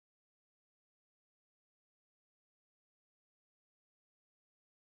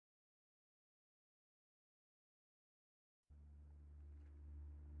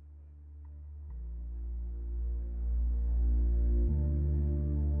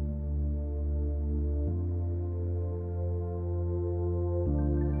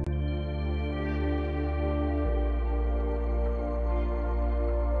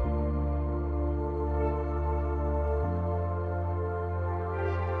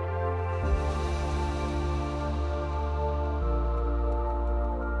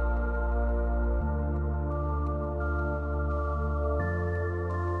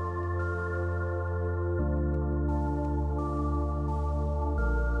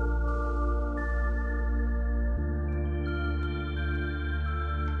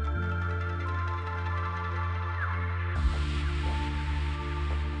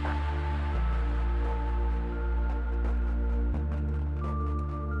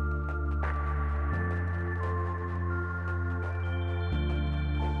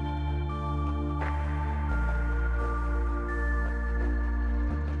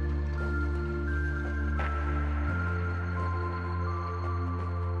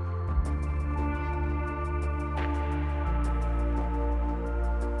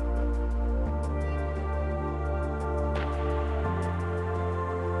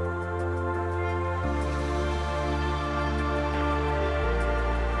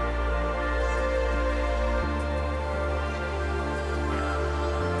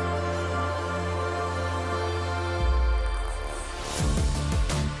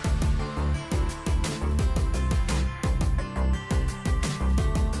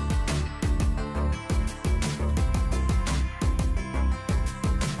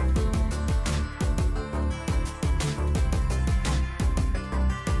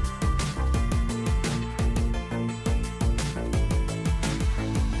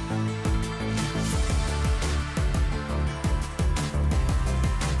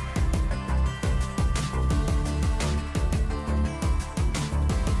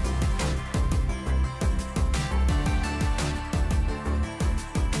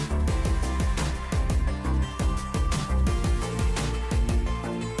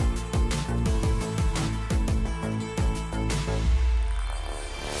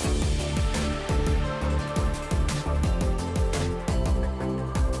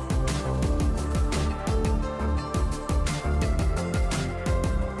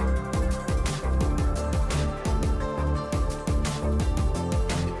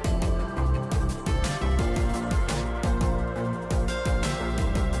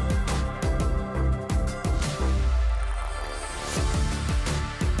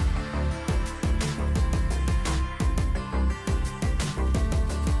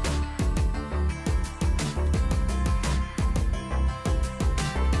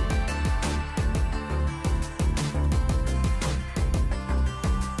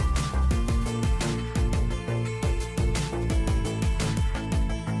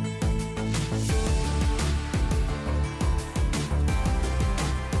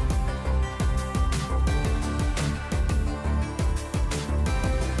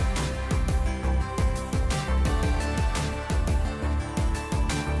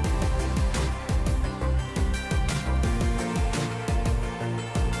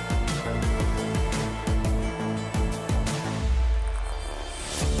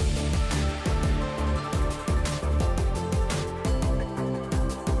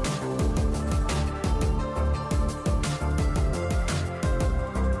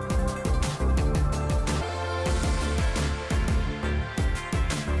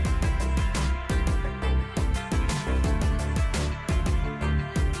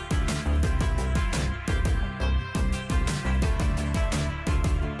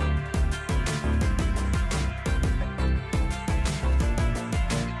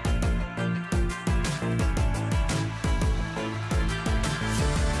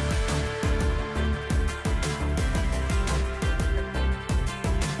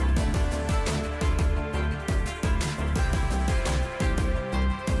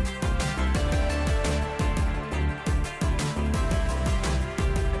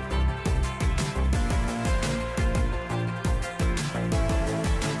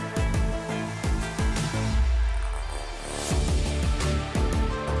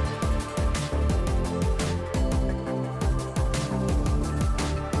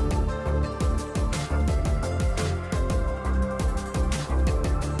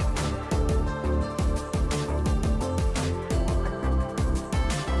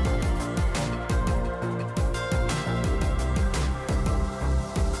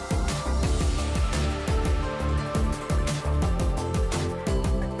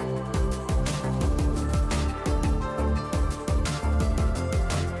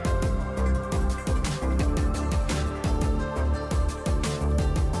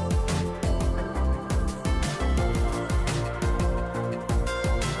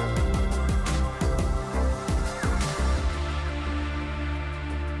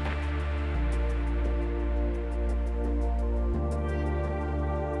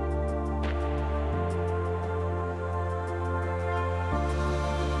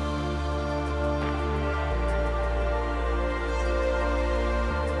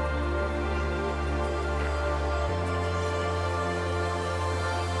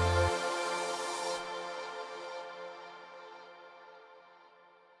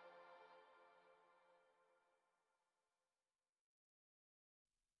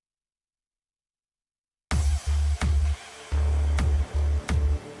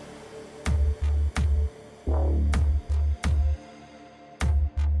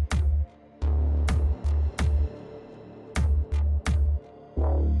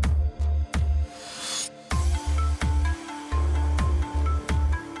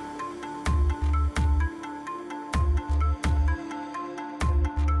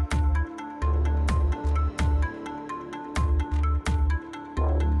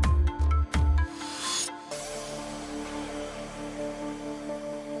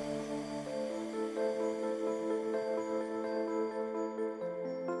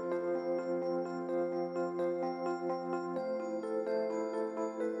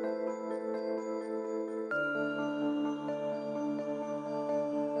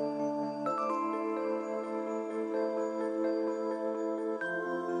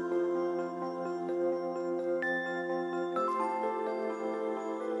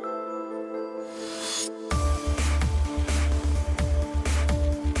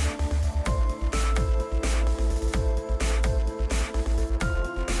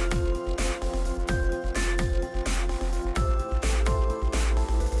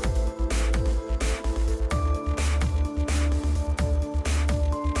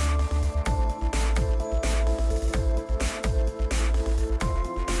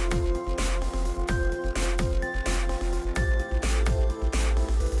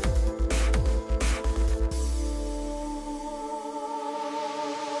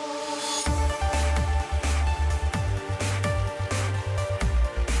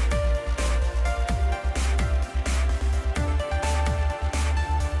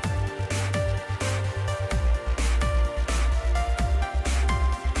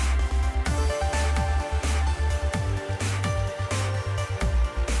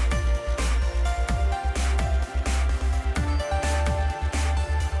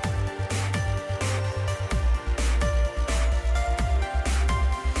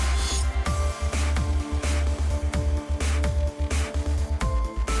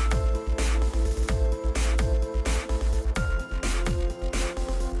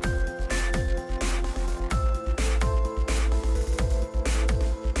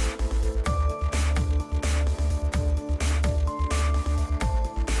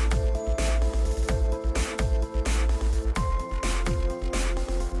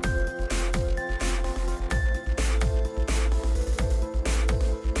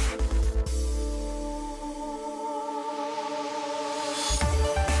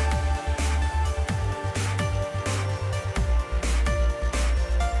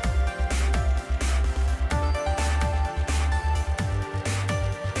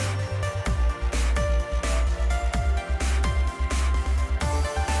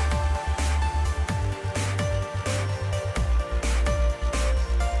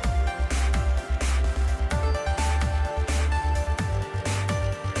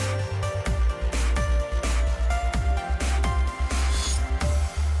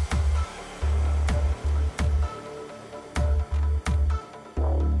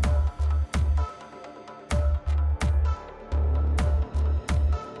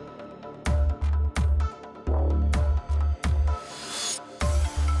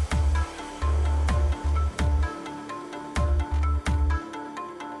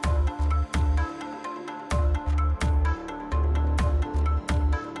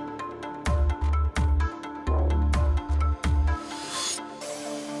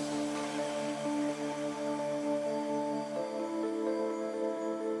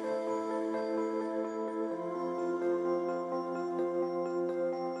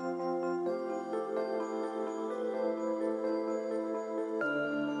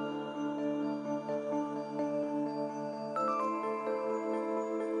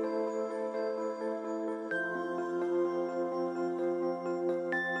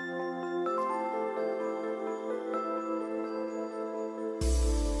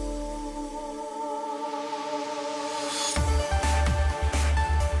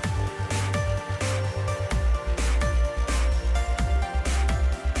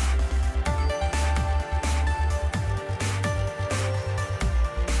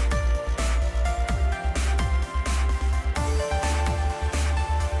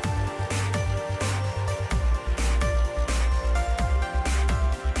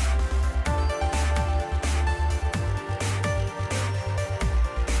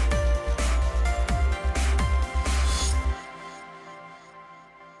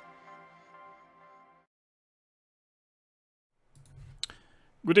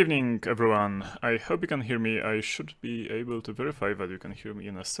Good evening, everyone. I hope you can hear me. I should be able to verify that you can hear me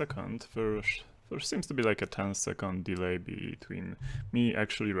in a second. There seems to be like a 10-second delay between me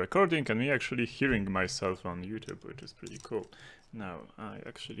actually recording and me actually hearing myself on YouTube, which is pretty cool. Now, I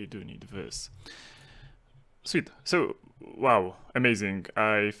actually do need this. Sweet. So, wow, amazing.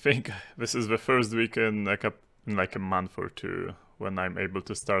 I think this is the first week in like a month or two when I'm able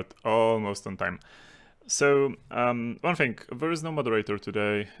to start almost on time. So, one thing, there is no moderator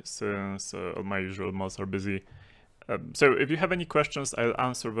today since all my usual mods are busy. So if you have any questions, I'll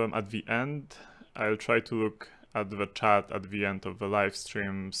answer them at the end. I'll try to look at the chat at the end of the live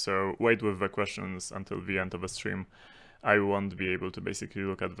stream, so wait with the questions until the end of the stream. I won't be able to basically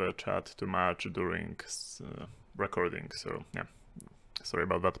look at the chat too much during recording, so yeah, sorry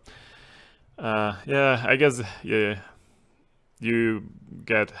about that. Yeah, I guess, yeah, you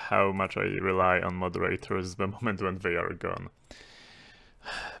get how much I rely on moderators the moment when they are gone.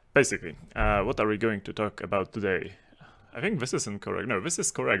 Basically, what are we going to talk about today? I think this is incorrect. No, this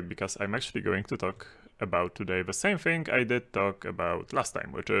is correct because I'm actually going to talk about today the same thing I did talk about last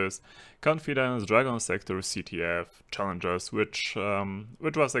time, which is Confidence Dragon Sector CTF challenges, which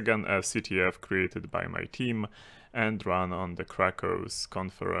was again a CTF created by my team and run on the Krakow's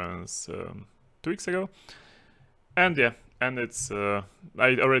conference 2 weeks ago. And yeah, and it's, I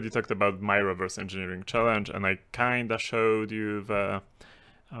already talked about my reverse engineering challenge, and I kinda showed you the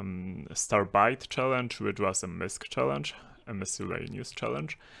Starbite challenge, which was a MISC challenge, a miscellaneous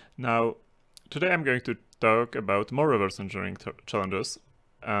challenge. Now, today I'm going to talk about more reverse engineering challenges,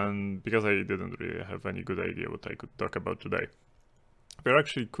 and because I didn't really have any good idea what I could talk about today. There are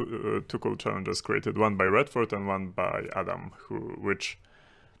actually two cool challenges created, one by Redford and one by Adam, which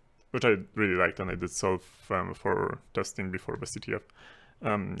I really liked, and I did solve them for testing before the CTF.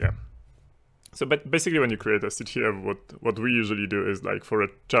 Yeah. So, but basically, when you create a CTF, what we usually do is, like, for a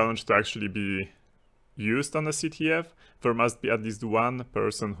challenge to actually be used on a CTF, there must be at least one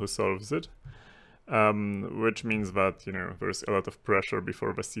person who solves it, which means that, you know, there's a lot of pressure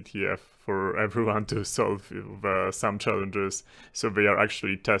before the CTF for everyone to solve some challenges, so they are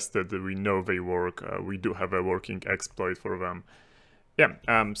actually tested, we know they work, we do have a working exploit for them.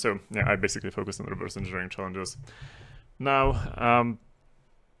 Yeah, so yeah, I basically focus on reverse engineering challenges. Now,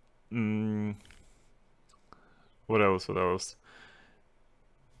 what else?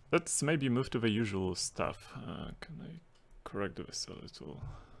 Let's maybe move to the usual stuff. Can I correct this a little?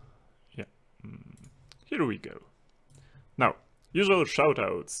 Yeah, here we go. Now, usual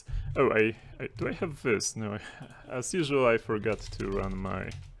shoutouts. Oh, do I have this? No, as usual, I forgot to run my...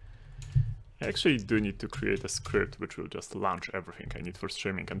 I actually do need to create a script which will just launch everything I need for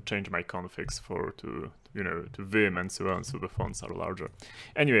streaming and change my configs to Vim and so on, so the fonts are larger.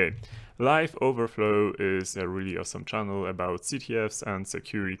 Anyway, Live Overflow is a really awesome channel about CTFs and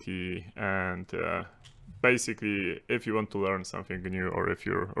security, and basically, if you want to learn something new, or if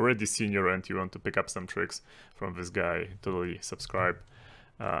you're already senior and you want to pick up some tricks from this guy, totally subscribe.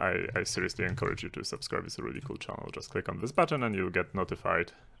 I seriously encourage you to subscribe. It's a really cool channel. Just click on this button and you'll get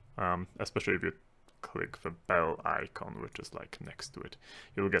notified. Especially if you click the bell icon, which is like next to it,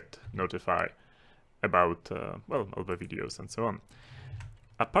 you'll get notified about well, all the videos and so on.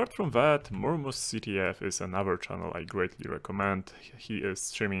 Apart from that, Murmus CTF is another channel I greatly recommend. He is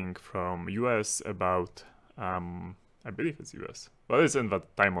streaming from US about, I believe it's US. Well, it's in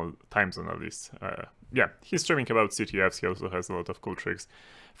that time zone at least. Yeah, he's streaming about CTFs. He also has a lot of cool tricks.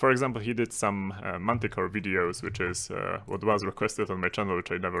 For example, he did some Manticore videos, which is what was requested on my channel,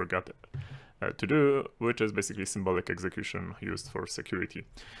 which I never got to do, which is basically symbolic execution used for security.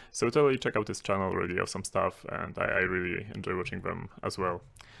 So totally check out his channel, really awesome stuff, and I really enjoy watching them as well.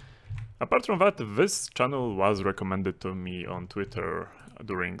 Apart from that, this channel was recommended to me on Twitter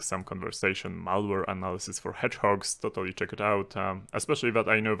during some conversation, malware analysis for hedgehogs. Totally check it out, especially that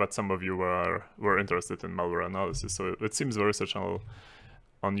I know that some of you were interested in malware analysis, so it seems there is a channel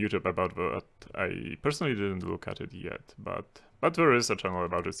on YouTube about that. I personally didn't look at it yet, but there is a channel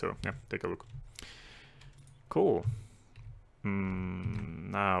about it, so yeah, take a look. Cool.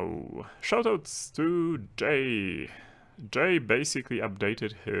 Now, shoutouts to Jay. Jay basically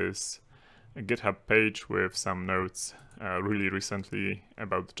updated his GitHub page with some notes really recently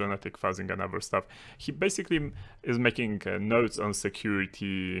about genetic fuzzing and other stuff. He basically is making notes on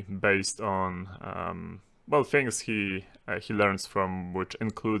security based on well, things he learns from, which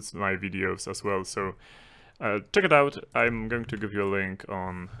includes my videos as well. So check it out. I'm going to give you a link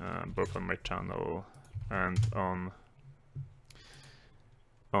on both on my channel and on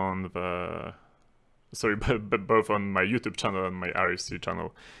the sorry, both on my YouTube channel and my RFC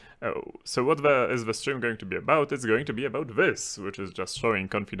channel. So what is the stream going to be about? It's going to be about this, which is just showing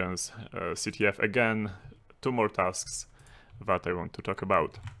confidence CTF again, 2 more tasks that I want to talk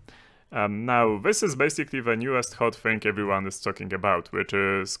about. Now, this is basically the newest hot thing everyone is talking about, which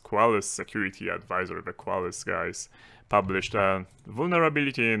is Qualys Security Advisor. The Qualys guys published a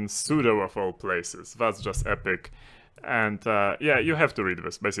vulnerability in sudo of all places. That's just epic. And yeah, you have to read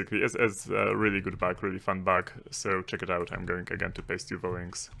this, basically. It's a really good bug, really fun bug, so check it out. I'm going again to paste you the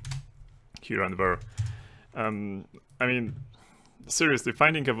links here and there. I mean, seriously,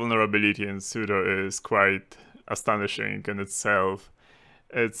 finding a vulnerability in sudo is quite astonishing in itself.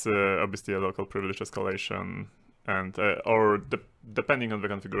 It's obviously a local privilege escalation, and or depending on the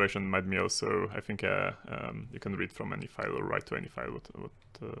configuration, might be also, I think, you can read from any file or write to any file.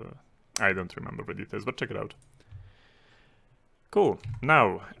 I don't remember the details, but check it out. Cool.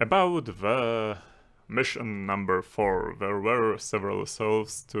 Now, about the mission number 4. There were several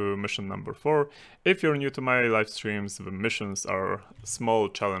solves to mission number 4. If you're new to my live streams, the missions are small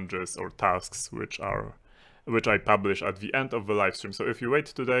challenges or tasks which I publish at the end of the live stream. So if you wait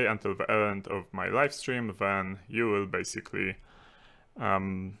today until the end of my live stream, then you will basically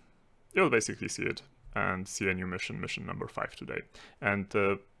see it and see a new mission number 5 today. And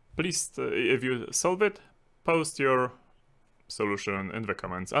please, if you solve it, post your solution in the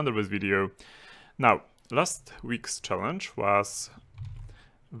comments under this video. Now, last week's challenge was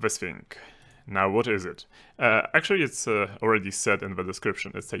this thing. Now, what is it? Actually, it's already said in the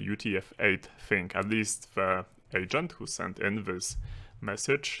description. It's a UTF-8 thing. At least the agent who sent in this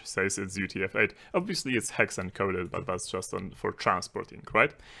message says it's UTF-8. Obviously, it's hex encoded, but that's just for transporting,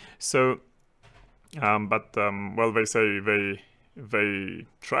 right? So, well, they say they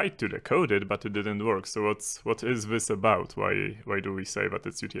tried to decode it, but it didn't work. So what is this about? Why do we say that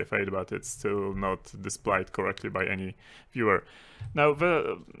it's UTF-8, but it's still not displayed correctly by any viewer? Now,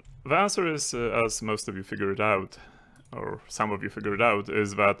 the answer is, as most of you figured out, or some of you figured out,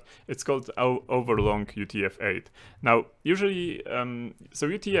 is that it's called overlong UTF-8. Now, usually, so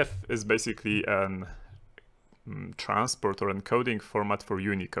UTF is basically an transport or encoding format for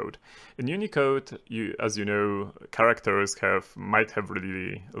Unicode. In Unicode, as you know, characters might have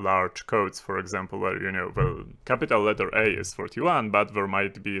really large codes. For example, where, you know, the capital letter A is 41, but there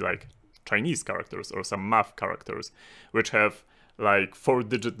might be like Chinese characters or some math characters, which have like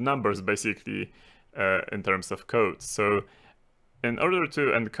 4-digit numbers basically in terms of code. So in order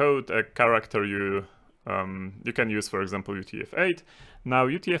to encode a character, you can use, for example, UTF-8. Now,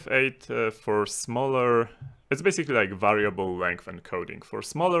 UTF-8 for smaller, it's basically like variable length encoding. For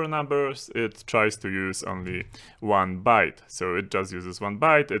smaller numbers, it tries to use only 1 byte. So it just uses 1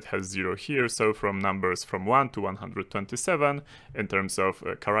 byte. It has 0 here. So from numbers from 1 to 127, in terms of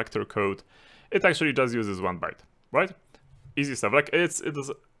character code, it actually just uses 1 byte, right? Easy stuff. Like it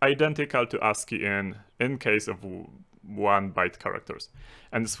is identical to ASCII in case of 1 byte characters,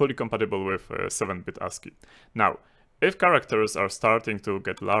 and it's fully compatible with 7-bit ASCII. Now, if characters are starting to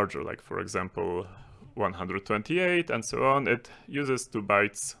get larger, like for example 128 and so on, it uses 2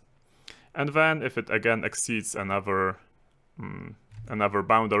 bytes, and then if it again exceeds another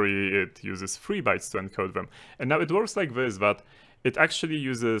boundary, it uses 3 bytes to encode them. And now it works like this, that it actually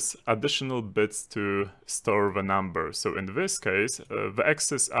uses additional bits to store the number. So in this case, the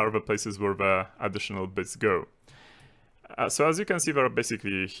X's are the places where the additional bits go. So as you can see, there are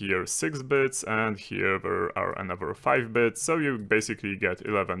basically here 6 bits, and here there are another 5 bits. So you basically get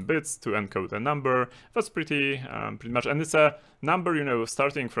 11 bits to encode a number. That's pretty much, and it's a number, you know,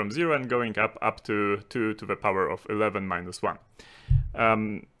 starting from 0 and going up to 2 to the power of 11 minus 1.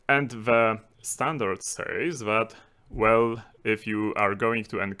 And the standard says that, well, if you are going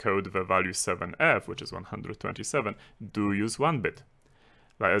to encode the value 7f, which is 127, do use 1 bit.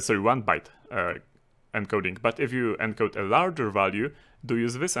 Sorry, 1 byte encoding. But if you encode a larger value, do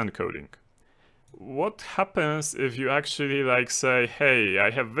use this encoding. What happens if you actually like say, hey, I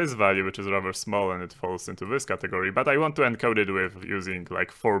have this value which is rather small and it falls into this category, but I want to encode it with using like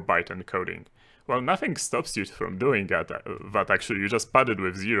 4-byte encoding? Well, nothing stops you from doing that actually. You just pad it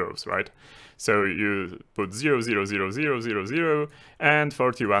with zeros, right? So you put 0, 0, 0, 0, 0, 0, and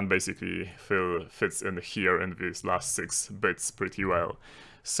 41 basically fits in here in these last 6 bits pretty well.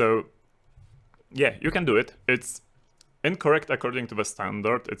 So yeah, you can do it. It's incorrect according to the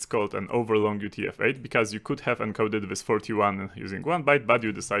standard. It's called an overlong UTF-8 because you could have encoded this 41 using 1 byte, but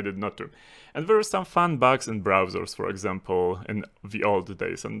you decided not to. And there are some fun bugs in browsers, for example, in the old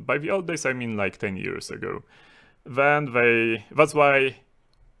days. And by the old days, I mean like 10 years ago. Then that's why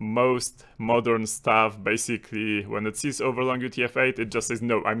most modern stuff, basically, when it sees overlong UTF-8, it just says,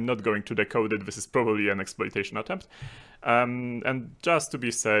 no, I'm not going to decode it. This is probably an exploitation attempt. And just to be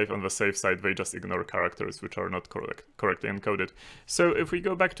safe, on the safe side, they just ignore characters which are not correctly encoded. So if we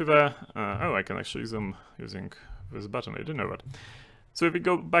go back to the... oh, I can actually zoom using this button. I didn't know that. So if we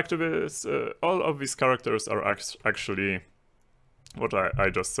go back to this, all of these characters are actually what I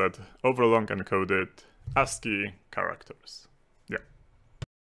just said, overlong encoded ASCII characters. Yeah.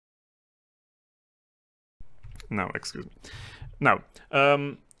 Now, excuse me. Now,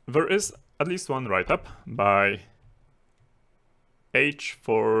 there is at least one write-up by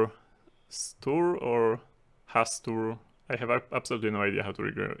H4 Stur or Hastur. I have absolutely no idea how to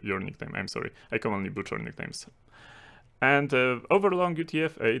read your nickname. I'm sorry. I can only butcher nicknames. And overlong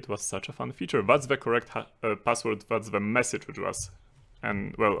UTF-8 was such a fun feature. That's the correct password. That's the message which was,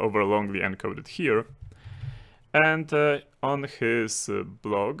 overlongly encoded here. And on his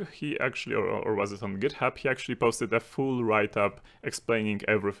blog, he actually, or was it on GitHub, he actually posted a full write-up explaining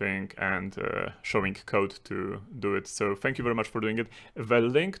everything and showing code to do it. So thank you very much for doing it. The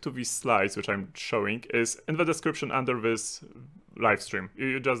link to these slides, which I'm showing, is in the description under this live stream.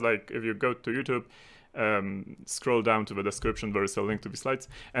 You just if you go to YouTube, scroll down to the description, there is a link to the slides,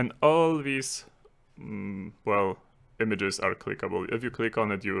 and all these images are clickable. If you click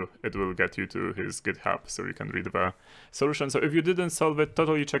on it, it will get you to his GitHub, so you can read the solution. So if you didn't solve it,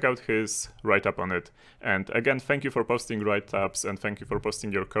 totally check out his write-up on it. And again, thank you for posting write-ups, and thank you for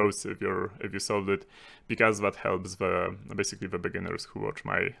posting your codes if you solved it, because that helps basically the beginners who watch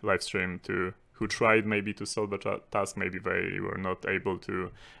my live stream who tried maybe to solve the task, maybe they were not able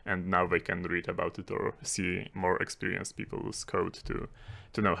to, and now they can read about it or see more experienced people's code to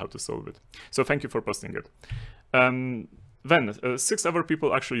know how to solve it. So thank you for posting it. Then 6 other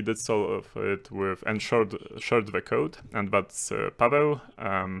people actually did solve it and shared the code, and that's Paweł,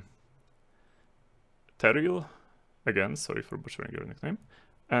 Teril, again, sorry for butchering your nickname,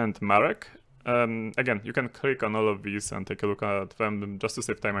 and Marek. Again, you can click on all of these and take a look at them. Just to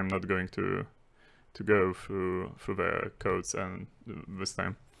save time, I'm not going to go through the codes and this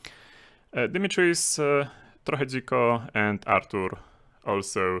time. Dimitris, Trochę Dziko, and Artur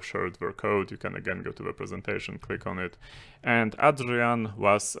also shared their code. You can again go to the presentation, click on it. And Adrian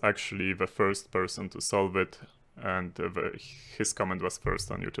was actually the first person to solve it, and his comment was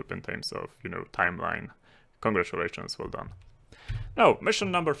first on YouTube in terms of, timeline. Congratulations, well done. Now,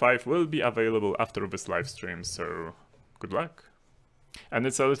 mission number 5 will be available after this live stream, so good luck. And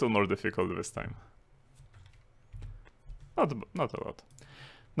it's a little more difficult this time. Not a lot.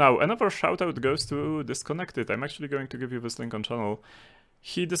 Now, another shout out goes to Disconnected. I'm actually going to give you this link on channel.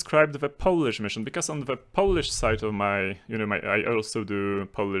 He described the Polish mission, because on the Polish side of I also do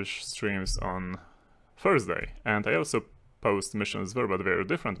Polish streams on Thursday, and I also post missions there, but they are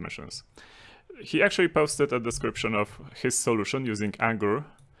different missions. He actually posted a description of his solution using Anger,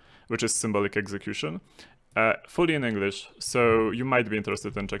 which is symbolic execution, fully in English, so you might be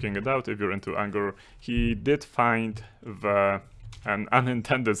interested in checking it out if you're into Anger. He did find an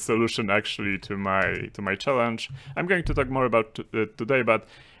unintended solution actually to my challenge. I'm going to talk more about it today, but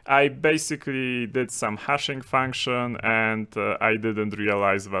I basically did some hashing function, and I didn't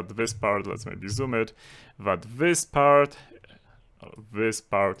realize that this part, let's maybe zoom it, that this part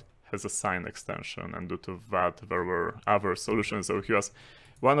has a sign extension, and due to that there were other solutions. So he was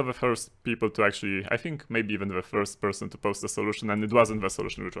one of the first people to actually, I think maybe even the first person to post a solution, and it wasn't the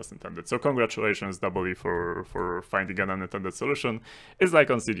solution which was intended. So congratulations doubly for finding an unintended solution. It's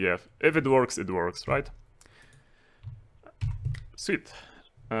like on CDF. If it works, right? Sweet.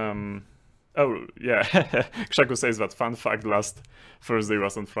 Oh yeah, Krzaku says that fun fact, last Thursday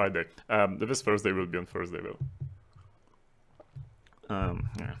was on Friday. This Thursday will be on Thursday though.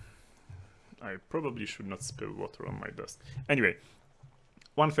 Yeah. I probably should not spill water on my desk. Anyway,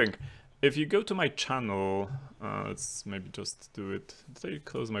 one thing, if you go to my channel, let's maybe just do it. Did I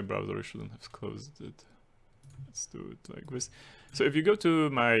close my browser? I shouldn't have closed it. Let's do it like this. So if you go to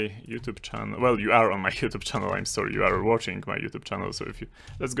my YouTube channel, well, you are on my YouTube channel, I'm sorry, you are watching my YouTube channel. So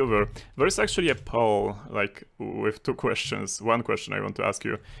let's go there. There's actually a poll, like with 2 questions. One question I want to ask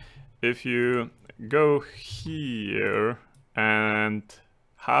you. If you go here and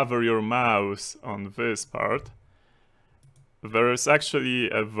hover your mouse on this part, there is actually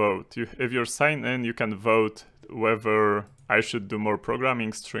a vote. If you're signed in, you can vote whether I should do more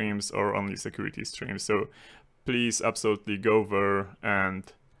programming streams or only security streams. So please absolutely go there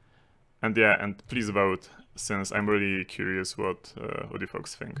and please vote, since I'm really curious what you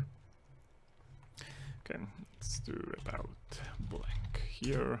folks think. Okay, let's do about blank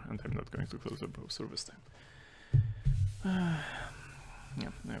here, and I'm not going to close the browser this time.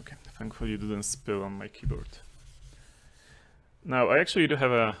 Yeah, okay. Thankfully it didn't spill on my keyboard. Now, I actually do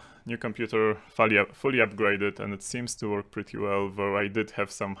have a new computer fully upgraded, and it seems to work pretty well, though I did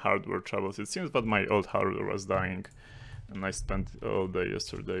have some hardware troubles. It seems that my old hardware was dying, and I spent all day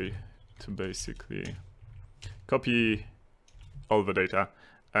yesterday to basically copy all the data,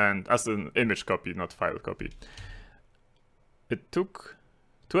 and as an image copy, not file copy. It took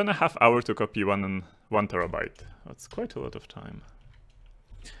 2.5 hours to copy 1 terabyte. That's quite a lot of time.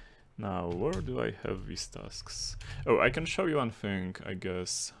 Now, where do I have these tasks? Oh, I can show you one thing, I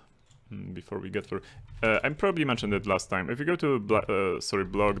guess, before we get there. I probably mentioned it last time. If you go to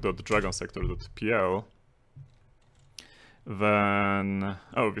blog.dragonsector.pl, then...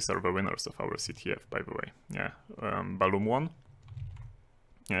 Oh, these are the winners of our CTF, by the way. Yeah, Balloon won.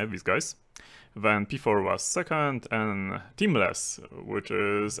 Yeah, these guys. Then P4 was second, and Teamless, which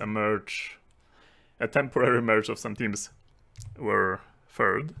is a merge, a temporary merge of some teams, were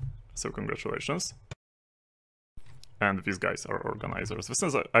third. So congratulations. And these guys are organizers. This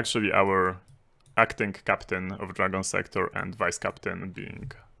is actually our acting captain of Dragon Sector and vice captain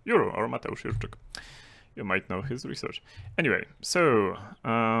being Juro or Mateusz Jurczyk. You might know his research. Anyway, so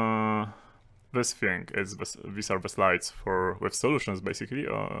this thing is these are the slides with solutions basically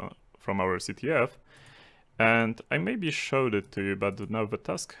from our CTF, and I maybe showed it to you, but now the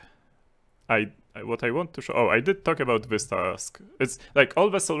task. What I want to show, I did talk about this task. It's like all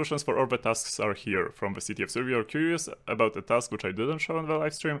the solutions for all the tasks are here from the CTF. So if you're curious about a task which I didn't show on the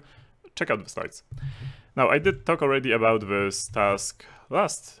live stream, check out the slides. Now, I did talk already about this task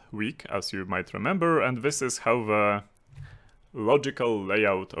last week, as you might remember, and this is how the logical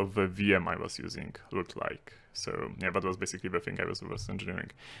layout of the VM I was using looked like. So yeah, that was basically the thing I was reverse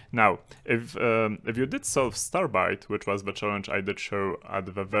engineering. Now, if you did solve Starbyte, which was the challenge I did show at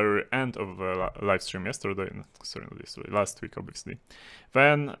the very end of the live stream yesterday, sorry, not yesterday, last week obviously,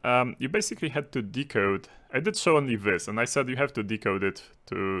 then you basically had to decode. I did show only this, and I said you have to decode it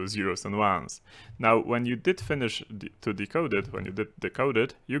to zeros and ones. Now, when you did finish to decode it, when you did decode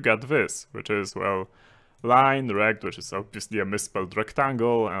it, you got this, which is, well, line, rect, which is obviously a misspelled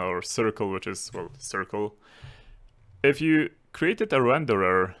rectangle, or circle, which is, well, circle. If you created a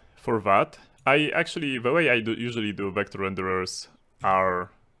renderer for that, the way I usually do vector renderers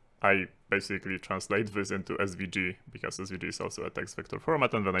are, I basically translate this into SVG, because SVG is also a text vector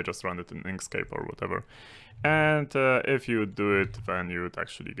format, and then I just run it in Inkscape or whatever. And if you do it, then you would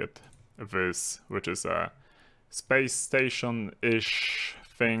actually get this, which is a space station-ish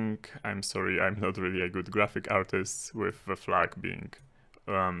thing. I'm sorry, I'm not really a good graphic artist, with the flag being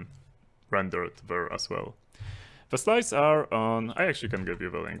rendered there as well. The slides are on, I actually can give you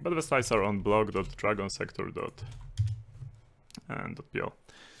the link, but the slides are on blog.dragonsector.pl.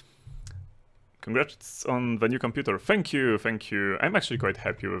 Congrats on the new computer. Thank you, thank you. I'm actually quite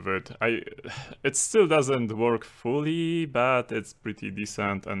happy with it. It still doesn't work fully, but it's pretty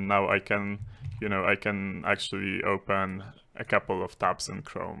decent, and now I can, I can actually open a couple of tabs in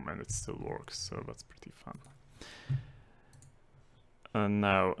Chrome and it still works, so that's pretty fun. And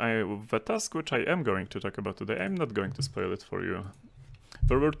now, the task which I am going to talk about today, I'm not going to spoil it for you.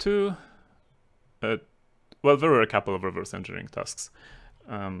 There were there were a couple of reverse engineering tasks.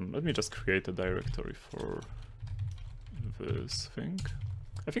 Let me just create a directory for this thing.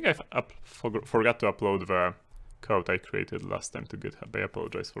 I think I forgot to upload the code I created last time to GitHub. I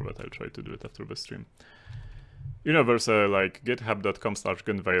apologize for that. I'll try to do it after the stream. There's a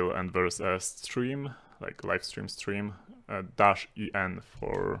github.com/gunveil, and there's a stream, like live stream, -en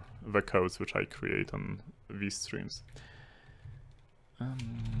for the codes which I create on these streams. I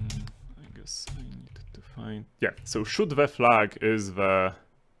guess I need to find, yeah, so shoot the flag is the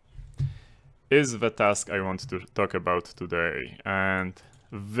task I want to talk about today, and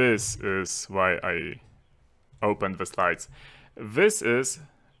this is why I opened the slides. This is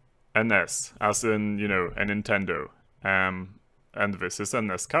a NES, as in, a Nintendo. And this is a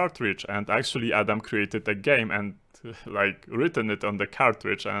NES cartridge, and actually Adam created a game and written it on the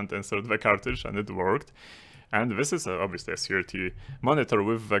cartridge and inserted the cartridge, and it worked. And this is obviously a CRT monitor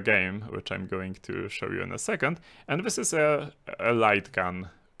with the game, which I'm going to show you in a second. And this is a light gun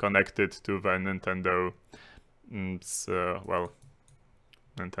connected to the Nintendo,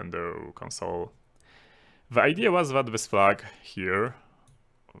 Nintendo console. The idea was that this flag here,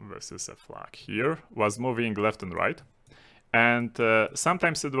 this is a flag here, was moving left and right. And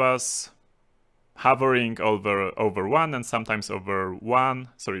sometimes it was hovering over 1, and sometimes over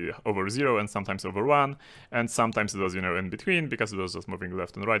 0, and sometimes over 1, and sometimes it was, in between, because it was just moving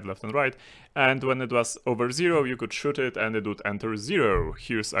left and right. And when it was over 0, you could shoot it and it would enter 0.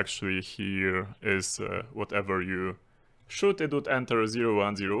 Here is whatever you shoot, it would enter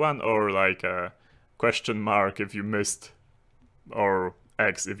 0101 or like a question mark if you missed, or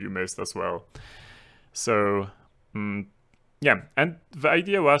X if you missed as well. So yeah, and the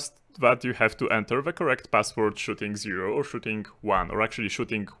idea was that you have to enter the correct password shooting 0 or shooting 1, or actually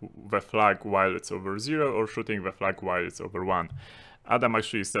shooting the flag while it's over 0 or shooting the flag while it's over 1. Adam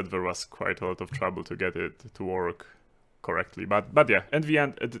actually said there was quite a lot of trouble to get it to work correctly, but yeah, in the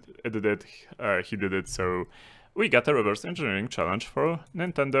end he did it, so we got a reverse engineering challenge for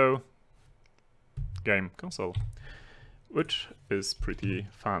Nintendo game console, which is pretty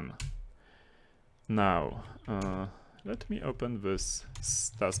fun. Now, let me open this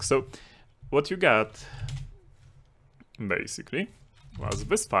task. So what you got basically was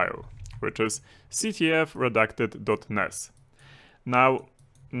this file, which is CTF redacted.nes. Now,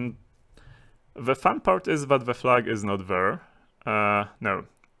 the fun part is that the flag is not there. No,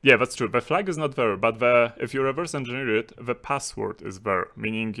 yeah, that's true. The flag is not there, but if you reverse engineer it, the password is there,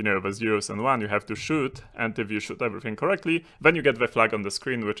 meaning, you know, the 0s and 1 you have to shoot, and if you shoot everything correctly, then you get the flag on the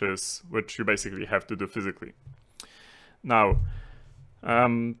screen, which you basically have to do physically. Now,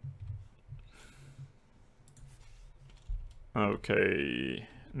 okay,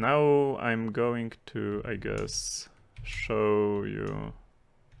 now I'm going to, I guess, show you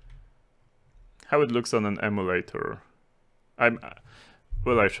how it looks on an emulator.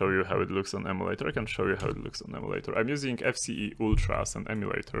 Will I show you how it looks on emulator? I can show you how it looks on emulator. I'm using FCE Ultra as an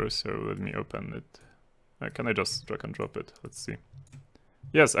emulator, so let me open it. Can I just drag and drop it? Let's see.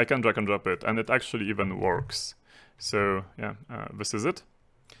 Yes, I can drag and drop it, and it actually even works. So yeah, this is it.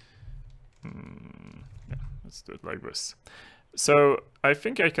 Yeah, let's do it like this. So I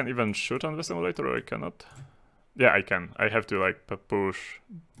think I can even shoot on this emulator, or I cannot. Yeah, I can. I have to like push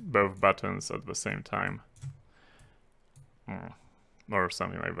both buttons at the same time. Or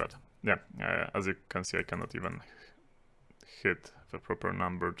something like that. Yeah, as you can see, I cannot even hit the proper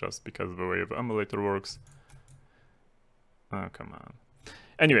number just because of the way the emulator works. Oh, come on.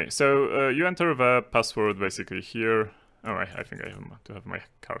 Anyway, so you enter the password basically here. Oh, I think I have to have my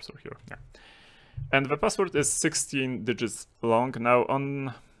cursor here. Yeah. And the password is 16 digits long. Now,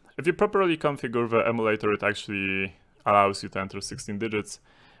 if you properly configure the emulator, it actually allows you to enter 16 digits.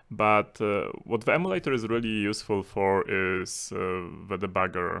 But what the emulator is really useful for is the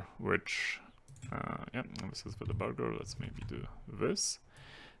debugger, which, yeah, this is the debugger. Let's maybe do this.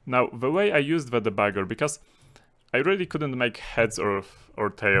 Now, the way I used the debugger, because I really couldn't make heads or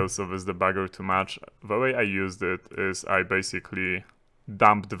tails of this debugger to match, the way I used it is I basically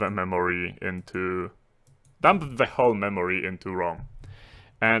dumped the whole memory into ROM.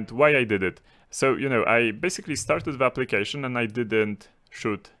 And why I did it? So, you know, I basically started the application and I didn't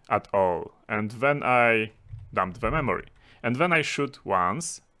shoot at all, and then I dumped the memory, and then I shoot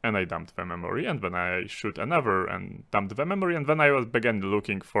once and I dumped the memory, and then I shoot another and dumped the memory, and then I began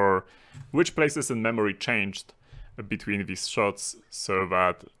looking for which places in memory changed between these shots, so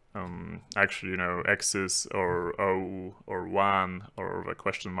that actually, you know, X's or O or 1 or the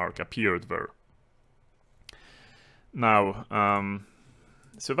question mark appeared there. Now,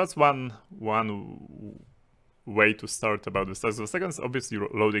 so that's one way to start about this. The second is obviously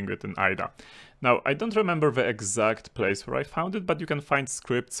loading it in IDA. Now, I don't remember the exact place where I found it, but you can find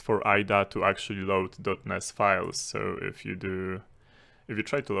scripts for IDA to actually load .NES files. So if you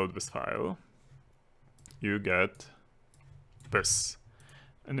try to load this file, you get this,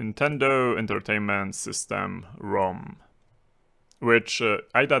 a Nintendo Entertainment System ROM, which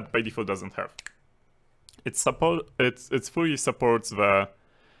IDA by default doesn't have. It fully supports the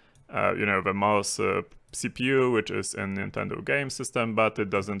you know, the mouse CPU, which is in Nintendo game system, but it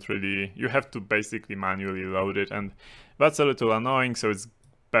doesn't really, you have to basically manually load it, and that's a little annoying, so it's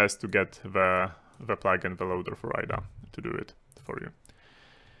best to get the plugin, the loader for IDA to do it for you.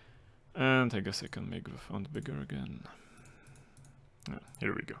 And I guess I can make the font bigger again. Yeah,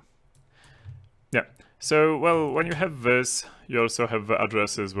 here we go. Yeah, so, well, when you have this, you also have the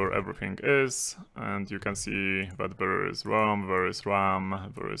addresses where everything is, and you can see that there is ROM, there is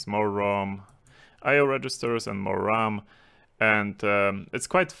RAM, there is more ROM, IO registers and more RAM, and it's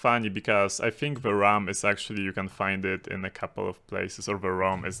quite funny because I think the RAM is actually, you can find it in a couple of places, or the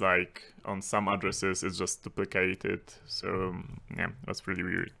ROM is like, on some addresses it's just duplicated, so yeah, that's really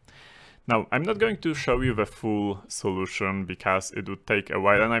weird. Now, I'm not going to show you the full solution because it would take a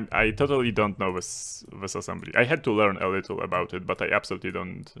while, and I totally don't know this assembly. I had to learn a little about it, but I absolutely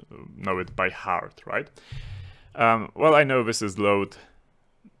don't know it by heart, right? Well, I know this is load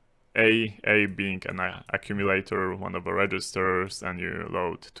A being an accumulator, one of the registers, and you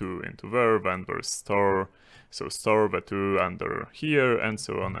load 2 into there, then there's store, so store the 2 under here, and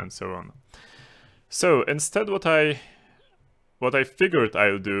so on and so on. So instead what I what I figured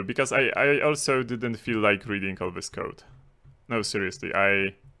I'll do, because I also didn't feel like reading all this code. No, seriously,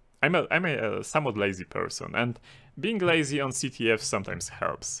 I'm a somewhat lazy person, and being lazy on CTF sometimes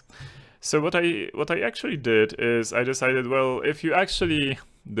helps. So what I actually did is I decided, well, if you actually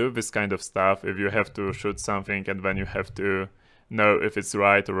do this kind of stuff, if you have to shoot something and then you have to know if it's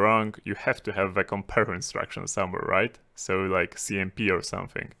right or wrong, you have to have the compare instruction somewhere, right? So like CMP or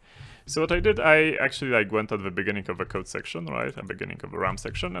something. So what I did, I actually like went at the beginning of the code section, right? At the beginning of the RAM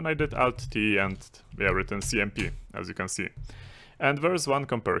section, and I did Alt-T and written CMP, as you can see. And there's one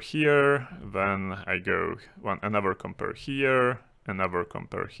compare here, then I go another compare here, another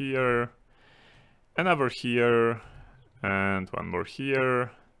compare here, another here, and one more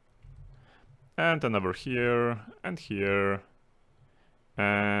here, and another here, and here,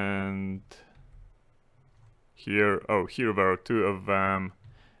 and here. Oh, here there are two of them,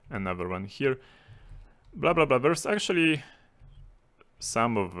 another one here, blah blah blah. There's actually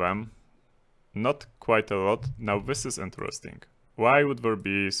some of them, not quite a lot. Now this is interesting. Why would there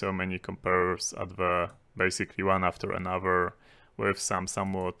be so many compares at the basically one after another with some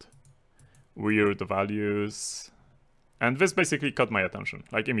somewhat weird values? And this basically caught my attention,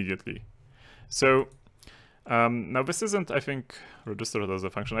 like immediately. So now this isn't, I think, registered as a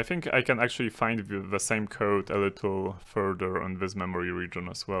function. I think I can actually find the same code a little further on this memory region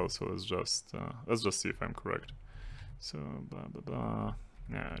as well. So let's just see if I'm correct. So blah blah blah.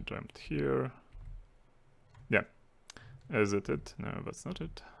 Yeah, I jumped here. Yeah. Is it it? No, that's not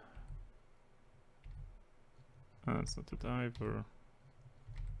it. That's not it either.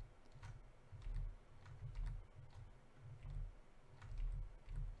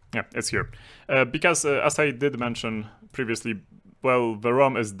 Yeah, it's here. Because as I did mention previously, well, the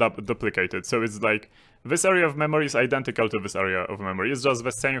ROM is duplicated. So it's like this area of memory is identical to this area of memory. It's just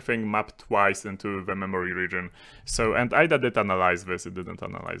the same thing mapped twice into the memory region. So, and IDA did analyze this, it didn't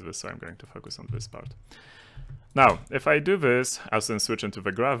analyze this, so I'm going to focus on this part. Now, if I do this, as in switch into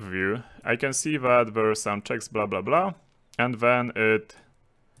the graph view, I can see that there are some checks, blah, blah, blah, and then it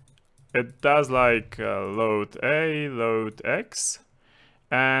does like load A, load X,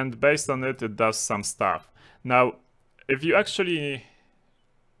 and based on it, it does some stuff. Now, if you actually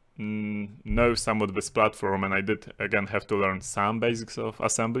know somewhat this platform, and I did, again, have to learn some basics of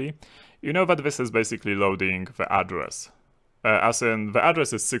assembly, you know that this is basically loading the address. As in, the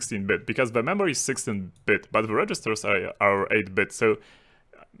address is 16-bit, because the memory is 16-bit, but the registers are 8-bit, so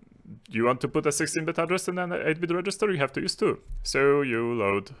you want to put a 16-bit address in an 8-bit register, you have to use 2. So you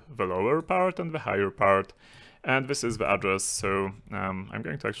load the lower part and the higher part, and this is the address, so I'm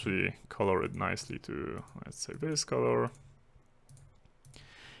going to actually color it nicely to, let's say, this color.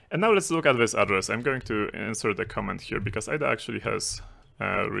 And now let's look at this address. I'm going to insert a comment here, because IDA actually has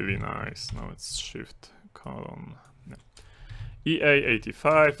a really nice, no, it's shift colon, yeah.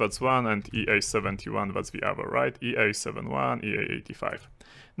 EA85, that's one, and EA71, that's the other, right? EA71, EA85.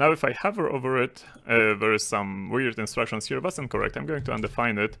 Now, if I hover over it, there is some weird instructions here. That's incorrect. I'm going to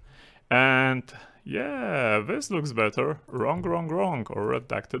undefine it. And yeah, this looks better. Wrong, wrong, wrong, or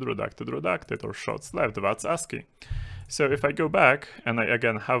redacted, redacted, redacted, or shots left. That's ASCII. So if I go back and I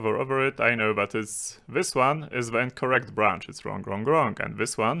again hover over it, I know that this one is the incorrect branch. It's wrong, wrong, wrong. And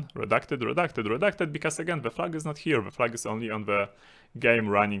this one, redacted, redacted, redacted, because again, the flag is not here. The flag is only on the game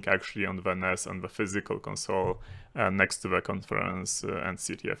running actually on the NES, on the physical console next to the conference and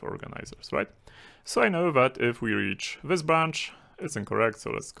CTF organizers, right? So I know that if we reach this branch, it's incorrect.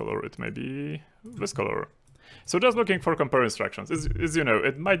 So let's color it maybe this color. So just looking for compare instructions. As you know,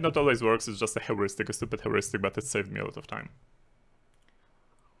 it might not always work, it's just a heuristic, a stupid heuristic, but it saved me a lot of time.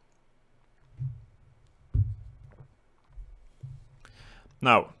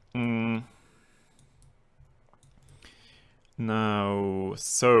 Now,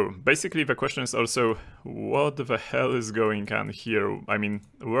 so basically the question is also, what the hell is going on here? I mean,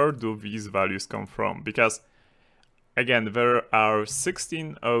 where do these values come from? Because again, there are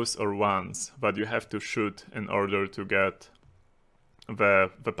 16 O's or 1s that you have to shoot in order to get the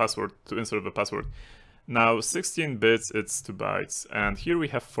password, to insert the password. Now, 16 bits, it's 2 bytes, and here we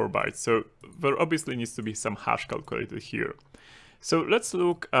have 4 bytes, so there obviously needs to be some hash calculated here. So let's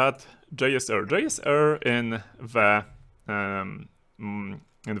look at JSR. JSR in the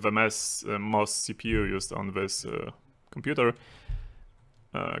MOS CPU used on this computer,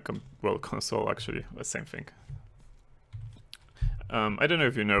 well, console actually, the same thing. I don't know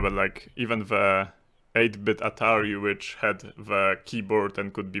if you know, but like even the 8-bit Atari, which had the keyboard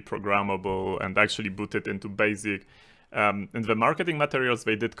and could be programmable and actually booted into BASIC, in the marketing materials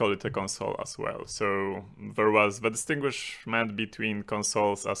they did call it a console as well. So there was the distinguishment between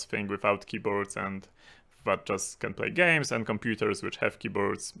consoles as thing without keyboards and that just can play games, and computers which have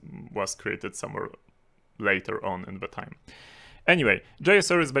keyboards was created somewhere later on in the time. Anyway,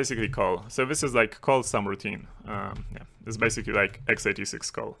 JSR is basically call. So this is like call some routine. Yeah, it's basically like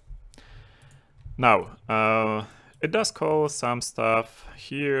x86 call. Now, it does call some stuff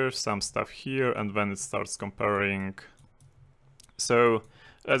here, and then it starts comparing. So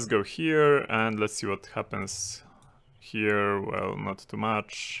let's go here and let's see what happens here. Well, not too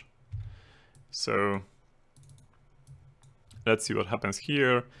much. So let's see what happens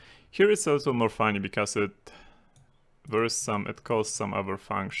here. Here it's a little more funny because it calls some other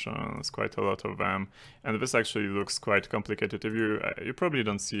functions, quite a lot of them, and this actually looks quite complicated. If you probably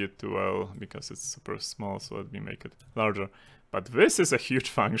don't see it too well because it's super small, so let me make it larger. But this is a huge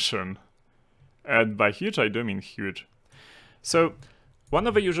function, and by huge I do mean huge. So one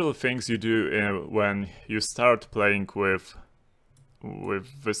of the usual things you do when you start playing with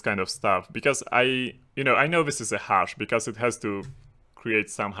this kind of stuff, because I know this is a hash because it has to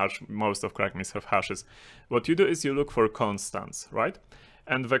create some hash. Most of crackmates have hashes. What you do is you look for constants, right?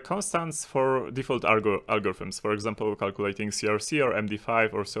 And the constants for default algorithms, for example, calculating CRC or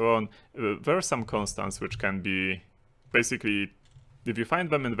MD5 or so on, there are some constants which can be basically, if you find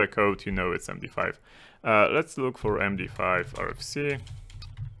them in the code, you know it's MD5. Let's look for MD5 RFC.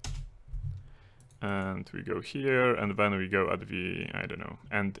 And we go here, and then we go at the, I don't know,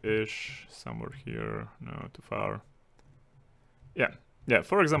 end-ish, somewhere here, no, too far. Yeah,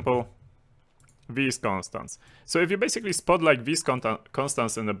 for example, these constants. So if you basically spot like these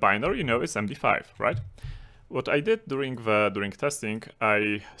constants in a binary, you know it's MD5, right? What I did during testing,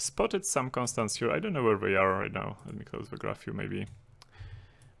 I spotted some constants here. I don't know where they are right now. Let me close the graph view maybe.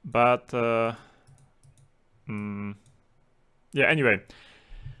 But yeah, anyway,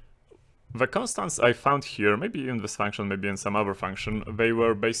 the constants I found here, maybe in this function, maybe in some other function, they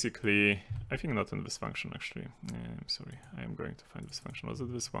were basically, I think not in this function actually. I'm sorry, I am going to find this function. Was it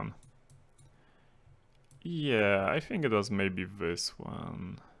this one? Yeah, I think it was maybe this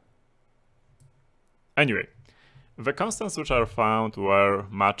one. Anyway, the constants which are found were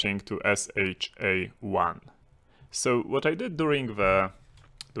matching to SHA1. So what I did during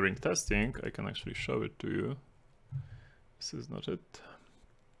testing, I can actually show it to you. This is not it.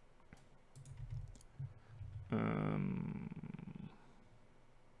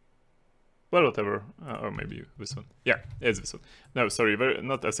 Well, whatever, or maybe this one. Yeah, it's this one. No, sorry,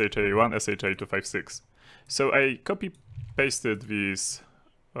 not SHA1, SHA256. So I copy-pasted these.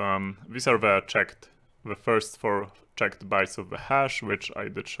 These are the first 4 checked bytes of the hash, which I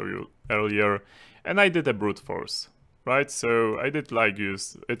did show you earlier, and I did a brute force, right? So I did like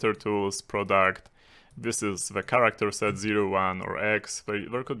use iter tools, product. This is the character set 0, 1, or X.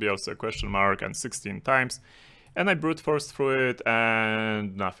 There could be also a question mark and 16 times. And I brute forced through it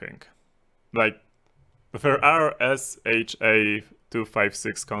and nothing. Like, there are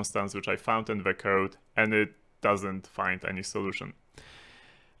SHA256 constants which I found in the code, and it doesn't find any solution.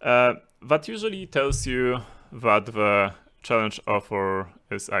 That usually tells you that the challenge author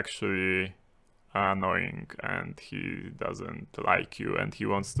is actually annoying and he doesn't like you and he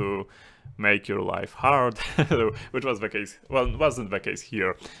wants to make your life hard, which was the case. Well, it wasn't the case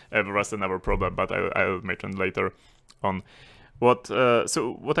here. There was another problem, but I'll mention later on.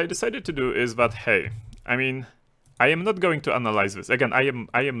 So what I decided to do is that, hey, I mean, I am not going to analyze this. Again, I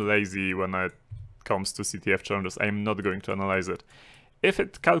am lazy when it comes to CTF challenges. I am not going to analyze it. If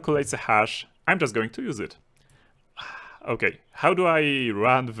it calculates a hash, I'm just going to use it. Okay, how do I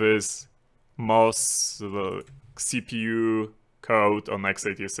run this MOS CPU code on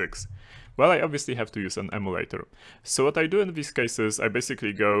x86? Well, I obviously have to use an emulator. So what I do in these cases, I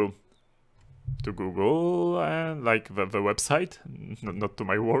basically go to Google and like the website, not to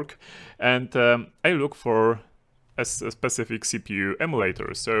my work, and I look for a specific CPU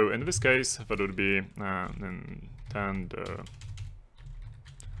emulator. So in this case, that would be Nintendo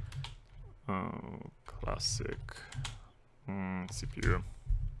classic CPU.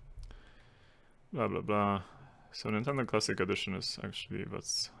 Blah blah blah. So Nintendo Classic Edition is actually,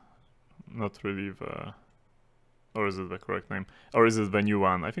 that's not really the, or is it the correct name? Or is it the new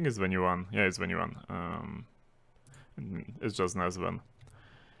one? I think it's the new one. Yeah, it's the new one. It's just Nesven.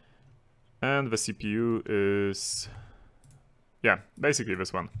 And the CPU is, yeah, basically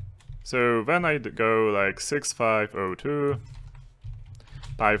this one. So then I go like 6502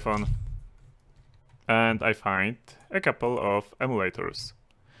 Python, and I find a couple of emulators.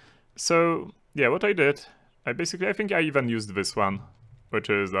 So yeah, what I did, I think I even used this one, which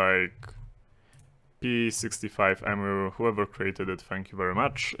is like P65emu. Whoever created it, thank you very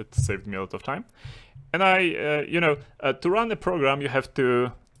much. It saved me a lot of time. And I, to run a program, you have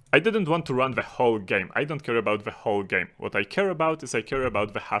to I didn't want to run the whole game. I don't care about the whole game. What I care about is I care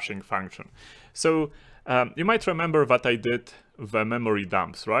about the hashing function. So you might remember that I did the memory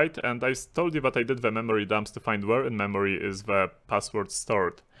dumps, right? And I told you that I did the memory dumps to find where in memory is the password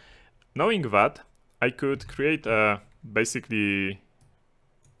stored. Knowing that, I could create basically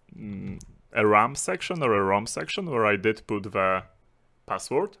a RAM section or a ROM section where I did put the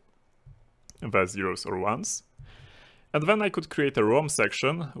password, the zeros or ones. And then I could create a ROM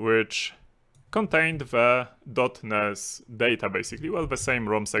section which contained the .NES data, basically, well, the same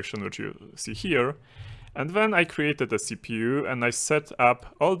ROM section which you see here. And then I created a CPU and I set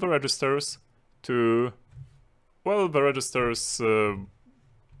up all the registers to, well, the registers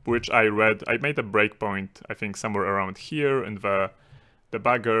which I read. I made a breakpoint, I think somewhere around here in the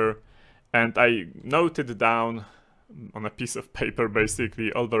debugger, and I noted down on a piece of paper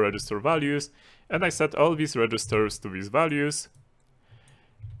basically all the register values, and I set all these registers to these values,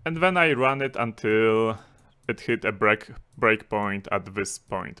 and then I ran it until it hit a breakpoint at this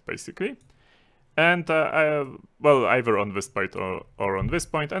point basically. And well, either on this point or on this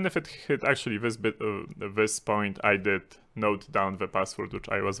point, and if it hit actually this point, I did note down the password which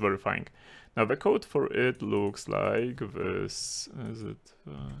I was verifying. Now the code for it looks like this. Is it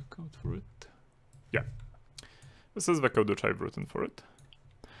code for it? Yeah, this is the code which I've written for it.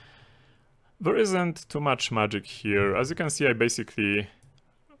 There isn't too much magic here. As you can see, I basically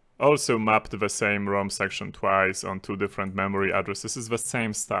also mapped the same ROM section twice on two different memory addresses. This is the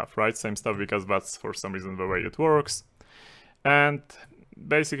same stuff, right? Same stuff, because that's for some reason the way it works. And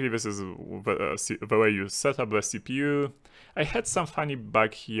basically this is the way you set up the CPU. I had some funny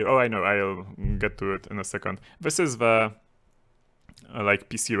bug here. Oh, I know, I'll get to it in a second. This is the like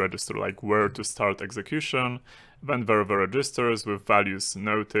PC register, like where to start execution. Then there are the registers with values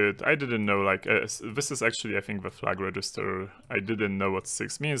noted. I didn't know, like, this is actually, I think, the flag register. I didn't know what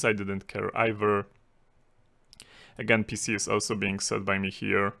 6 means. I didn't care either. Again, PC is also being set by me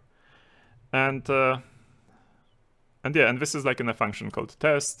here. And yeah, and this is like in a function called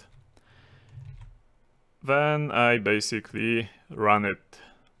test. Then I basically run it.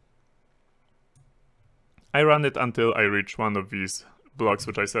 I run it until I reach one of these blocks,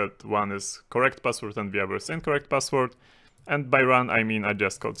 which I said one is correct password and the other is incorrect password. And by run, I mean I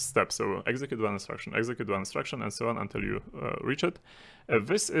just called step. So execute one instruction, and so on until you reach it.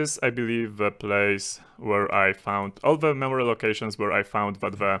 This is, I believe, the place where I found all the memory locations where I found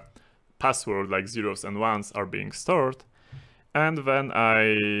that the password, like zeros and ones, are being stored. And then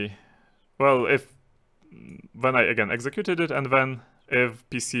when I again executed it, and then if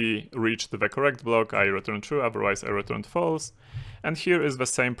PC reached the correct block, I returned true, otherwise I returned false. And here is the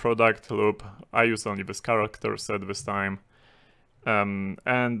same product loop. I used only this character set this time.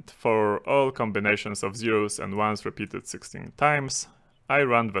 And for all combinations of zeros and ones repeated 16 times, I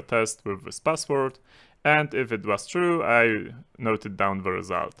ran the test with this password. And if it was true, I noted down the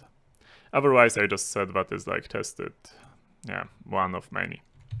result. Otherwise, I just said that is like tested, yeah, one of many.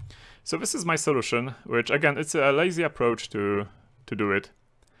 So this is my solution, which again, it's a lazy approach to do it.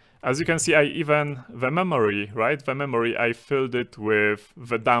 As you can see, the memory, right? The memory, I filled it with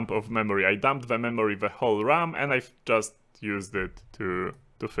the dump of memory. I dumped the memory, the whole RAM, and I just used it to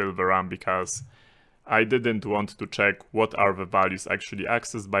fill the RAM because I didn't want to check what are the values actually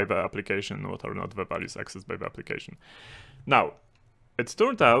accessed by the application, what are not the values accessed by the application. Now, it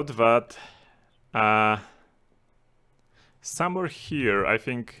turned out that somewhere here, I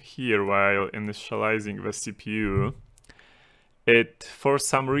think here, while initializing the CPU, it, for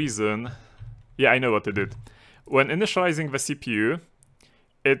some reason, yeah, I know what it did. When initializing the CPU,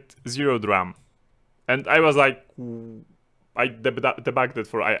 it zeroed RAM. And I was like, I debugged it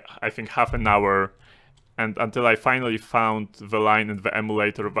for, I think, half an hour, and until I finally found the line in the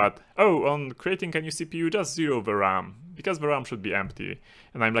emulator that, oh, on creating a new CPU, just zero the RAM, because the RAM should be empty.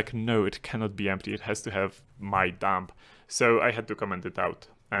 And I'm like, no, it cannot be empty, it has to have my dump. So I had to comment it out,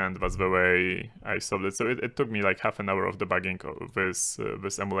 and that's the way I solved it. So it took me like half an hour of debugging of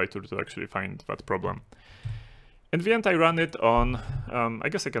this emulator to actually find that problem. In the end, I ran it on, I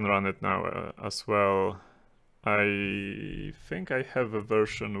guess I can run it now as well. I think I have a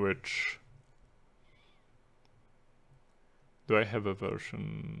version which... Do I have a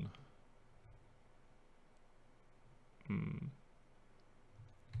version?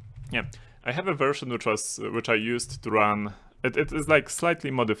 Yeah, I have a version which I used to run. It is like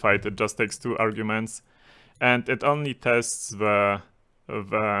slightly modified. It just takes 2 arguments, and it only tests the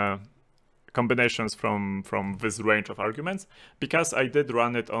combinations from this range of arguments, because I did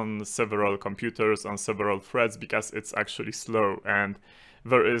run it on several computers, on several threads, because it's actually slow, and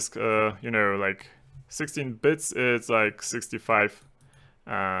there is, you know, like 16 bits, it's like 65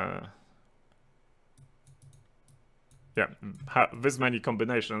 yeah, this many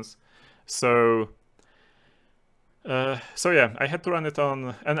combinations. So yeah, I had to run it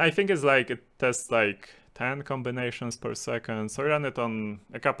on, and I think it's like it tests like 10 combinations per second. So I ran it on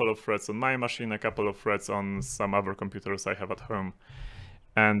a couple of threads on my machine, a couple of threads on some other computers I have at home.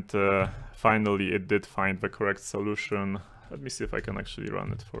 And finally it did find the correct solution. Let me see if I can actually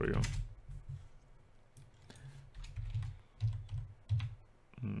run it for you.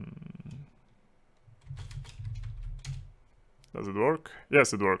 Does it work?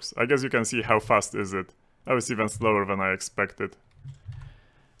 Yes, it works. I guess you can see how fast is it. I was even slower than I expected.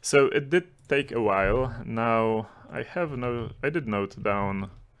 So it did take a while. Now I did note down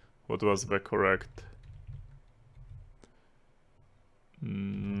what was the correct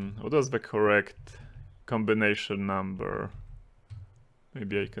combination number.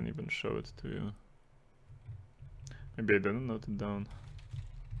 Maybe I can even show it to you. Maybe I didn't note it down.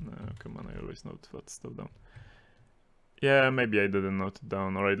 No, come on, I always note that stuff down. Yeah, maybe I didn't note it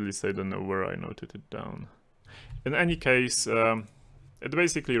down, or at least I don't know where I noted it down. In any case, it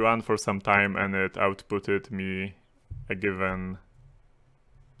basically ran for some time and it outputted me a given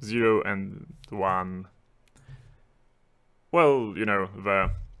 0 and 1. Well, you know,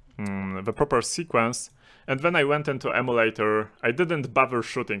 the proper sequence. And when I went into emulator, I didn't bother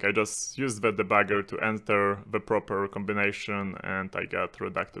shooting. I just used the debugger to enter the proper combination, and I got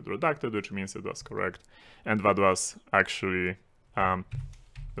redacted, which means it was correct. And that was actually the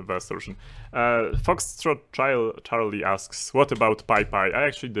best solution. Foxtrot Charlie asks, what about PyPy? I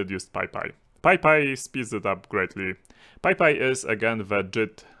actually did use PyPy. PyPy speeds it up greatly. PyPy is, again, the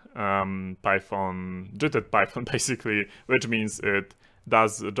JITted Python, basically, which means it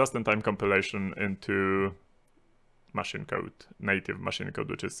does just-in-time compilation into machine code, native machine code,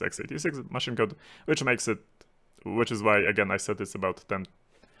 which is x86 machine code, which is why, again, I said it's about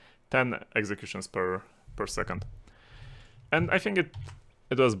 10 executions per second. And I think it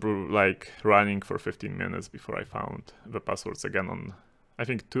was like running for 15 minutes before I found the passwords again on, I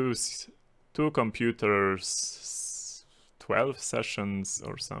think, two computers, 12 sessions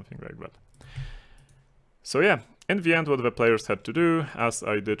or something like that. So yeah, in the end, what the players had to do, as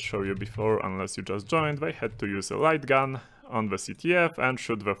I did show you before, unless you just joined, they had to use a light gun on the CTF and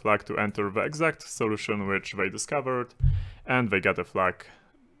shoot the flag to enter the exact solution which they discovered, and they got a flag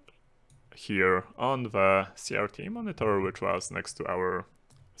here on the CRT monitor, which was next to our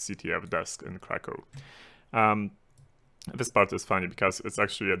CTF desk in Krakow. This part is funny because it's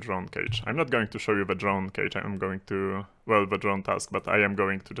actually a drone cage. I'm not going to show you the drone cage, the drone task, but I am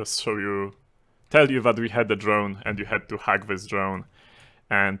going to just tell you that we had a drone and you had to hack this drone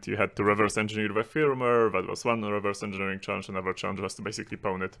and you had to reverse engineer the firmware. That was one reverse engineering challenge. Another challenge was to basically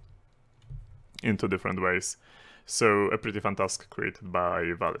pwn it in 2 different ways. So a pretty fun task created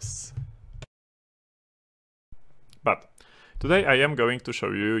by Valis. But today I am going to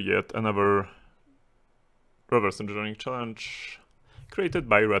show you yet another reverse engineering challenge created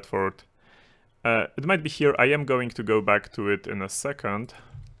by Redford. It might be here. I am going to go back to it in a second.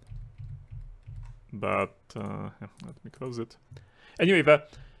 But let me close it. Anyway,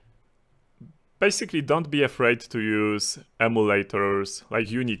 basically don't be afraid to use emulators like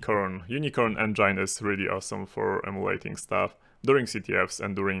Unicorn. Unicorn engine is really awesome for emulating stuff during CTFs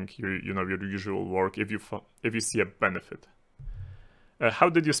and during your usual work if you see a benefit. How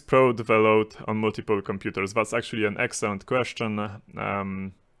did you sprout the load on multiple computers? That's actually an excellent question.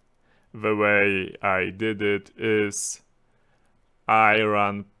 The way I did it is I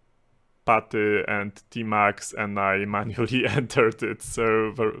ran PATY and Tmax and I manually entered it,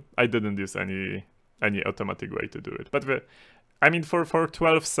 so I didn't use any automatic way to do it. But for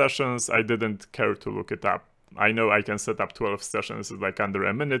 12 sessions I didn't care to look it up. I know I can set up 12 sessions like under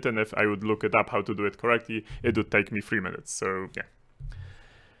a minute, and if I would look it up how to do it correctly, it would take me 3 minutes, so yeah.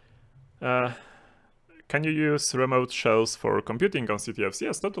 Can you use remote shells for computing on CTFs?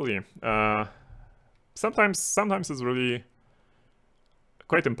 Yes, totally. Sometimes it's really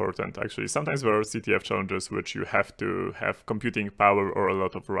quite important, actually. Sometimes there are CTF challenges which you have to have computing power or a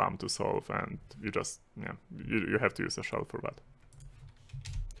lot of RAM to solve, and you have to use a shell for that.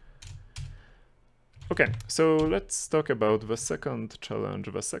 Okay, so let's talk about the second challenge.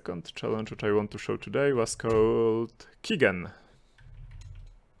 The second challenge which I want to show today was called Kigen.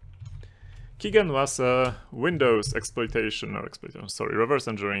 Kigen was a Windows reverse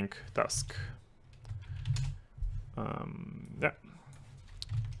engineering task. Yeah.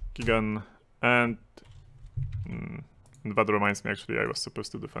 Kigen, and that reminds me, actually, I was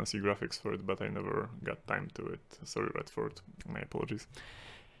supposed to do fancy graphics for it, but I never got time to it. Sorry, Redford, my apologies.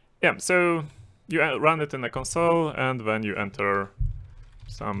 Yeah, so you run it in a console, and then you enter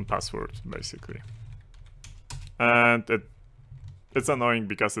some password basically. And it's annoying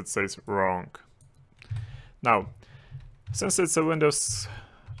because it says wrong. Now, since it's a Windows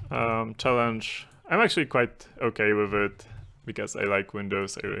challenge, I'm actually quite okay with it because I like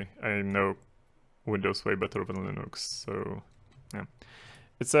Windows. I know Windows way better than Linux, so yeah.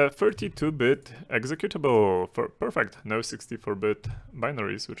 It's a 32-bit executable, perfect, no 64-bit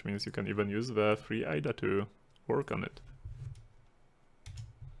binaries, which means you can even use the free IDA to work on it.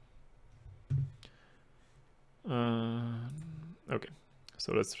 Okay,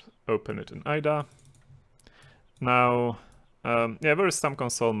 so let's open it in IDA. Now, yeah, there is some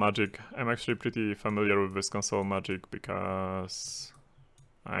console magic. I'm actually pretty familiar with this console magic because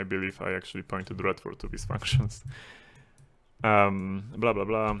I believe I actually pointed Redford to these functions. Blah blah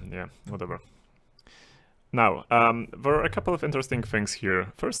blah, yeah, whatever. Now, there are a couple of interesting things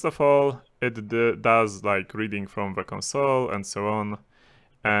here. First of all, it does like reading from the console and so on,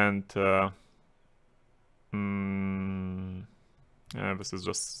 and yeah, this is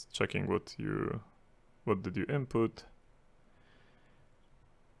just checking what did you input.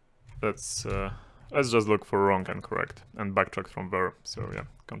 Let's just look for wrong and correct and backtrack from there. So yeah,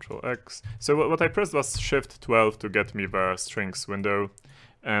 Control X. So what I pressed was Shift 12 to get me the strings window,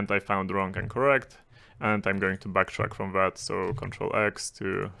 and I found wrong and correct. And I'm going to backtrack from that. So Control X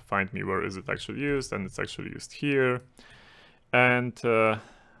to find me where is it actually used, and it's actually used here. And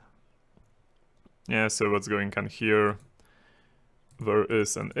yeah, so what's going on here? There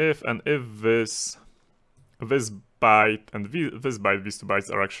is an if, and if this byte and this byte, these two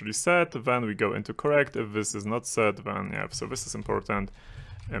bytes are actually set, then we go into correct. If this is not set, then yeah, so this is important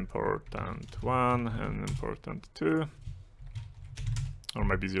 1 and important 2, or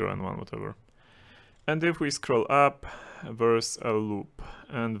maybe 0 and 1, whatever. And if we scroll up, there's a loop,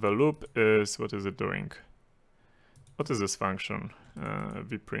 and the loop is, what is it doing? What is this function?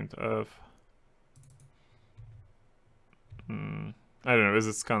 vprintf. I don't know, is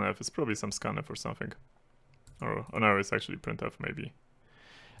it scanf? It's probably some scanf or something. Or no, it's actually printf maybe.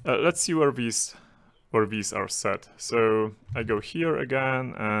 Let's see where these are set. So I go here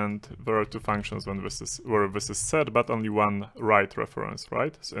again, and there are two functions where this is set, but only one write reference,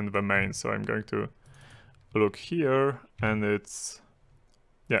 right? So in the main. So I'm going to look here, and it's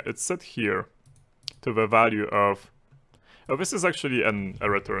set here to the value of. Oh, this is actually a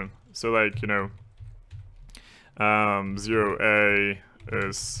return. So like, you know, 0A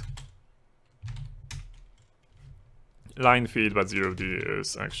is line feed, but 0D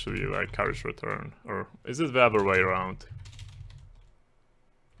is actually like carriage return. Or is it the other way around?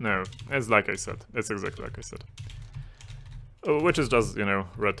 No, it's like I said. It's exactly like I said. Which is just, you know,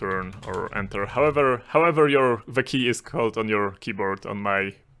 return or enter. However the key is called on your keyboard. On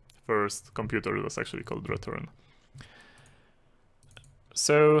my first computer, it was actually called return.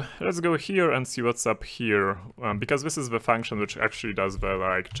 So let's go here and see what's up here, because this is the function which actually does the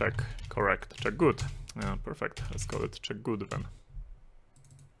like check correct, check good. Yeah, perfect. Let's call it check good then.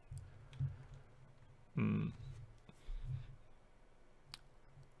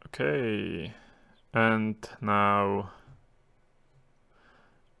 Okay, and now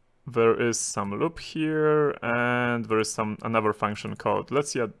there is some loop here, and there is another function called.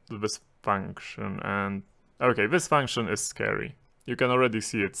 Let's see at this function, and okay, this function is scary. You can already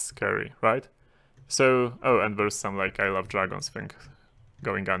see it's scary, right? So, oh, and there's some like I love dragons thing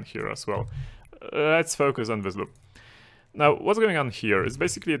going on here as well. Let's focus on this loop. Now, what's going on here is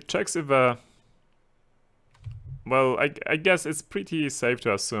basically it checks if well, I guess it's pretty safe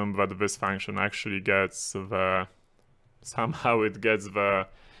to assume that this function actually gets somehow it gets the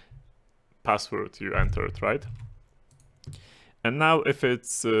password you entered, right? And now if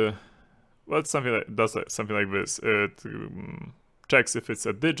it's, well, it's does something like this. It checks if it's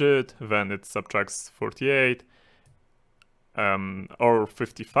a digit, then it subtracts 48, or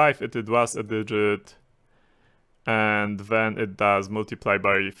 55 if it was a digit, and then it does multiply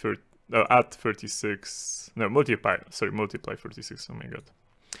by add 36, no, multiply 36, oh my god.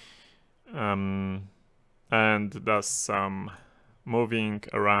 And does some moving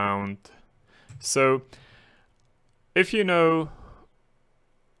around. So if you know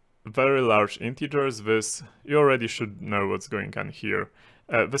very large integers, you already should know what's going on here.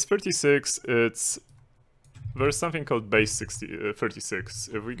 This 36, there's something called base 36.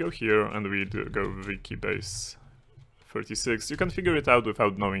 If we go here and we go wiki base 36, you can figure it out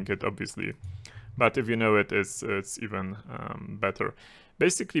without knowing it, obviously. But if you know it, it's even better.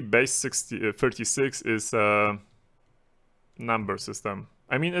 Basically, base 36 is a number system.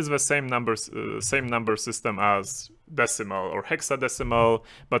 I mean, it's the same number system as decimal or hexadecimal,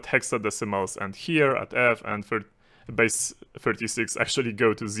 but hexadecimals end here at F, and base 36 actually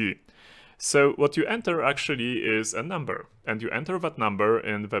go to Z. So what you enter actually is a number, and you enter that number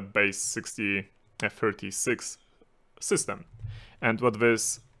in the base 36 system. And what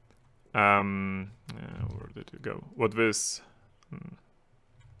this, where did it go? What this,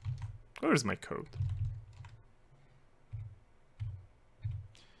 where is my code?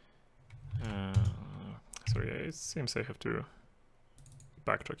 Sorry, it seems I have to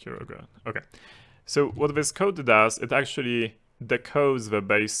backtrack here again. Okay, so what this code does, it actually decodes the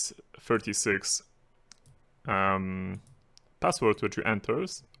base 36 password which you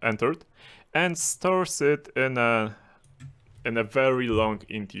entered and stores it in a very long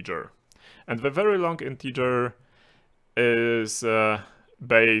integer. And the very long integer is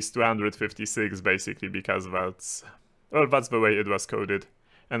base 256 basically, because that's the way it was coded.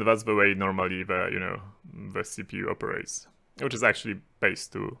 And that's the way normally the CPU operates, which is actually base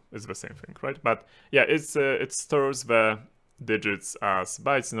 2 is the same thing, right? But yeah, it stores the digits as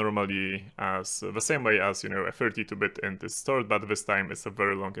bytes normally, as the same way as a 32-bit int is stored, but this time it's a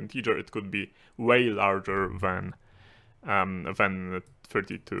very long integer. It could be way larger than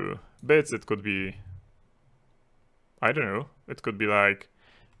 32 bits. It could be, I don't know, it could be like,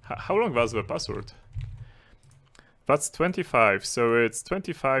 how long was the password? That's 25, so it's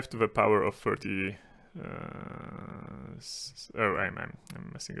 25 to the power of 30. Oh, I'm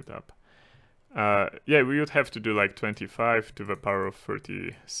messing it up. Yeah, we would have to do like 25 to the power of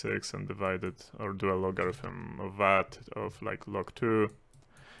 36 and divide it, or do a logarithm of that, of like log 2.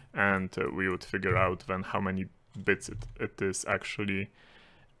 And we would figure out then how many bits it is actually.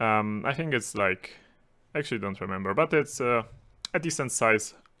 I think it's like, I actually don't remember, but it's a decent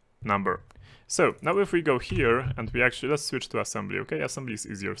size number. So now if we go here and we actually, let's switch to assembly, okay? Assembly is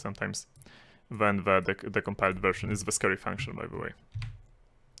easier sometimes than the compiled version. Is the scary function, by the way.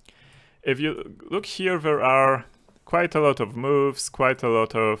 If you look here, there are quite a lot of moves, quite a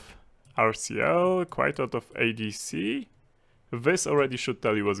lot of RCL, quite a lot of ADC. This already should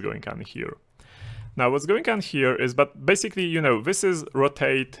tell you what's going on here. Now what's going on here is, but basically, this is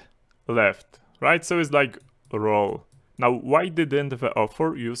rotate left, right? So it's like roll. Now, why didn't the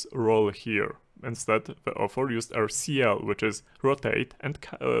author use roll here? Instead, the author used RCL, which is rotate and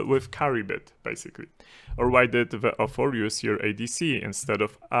with carry bit, basically. Or why did the author use here ADC instead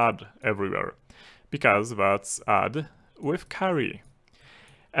of add everywhere? Because that's add with carry.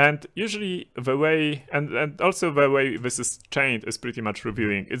 And usually the way, and also the way this is chained is pretty much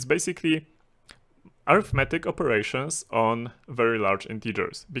revealing. It's basically arithmetic operations on very large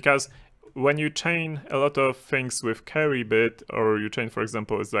integers. Because when you chain a lot of things with carry bit, or you chain, for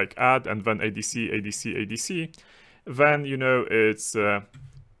example, it's like add and then ADC, ADC, ADC, then,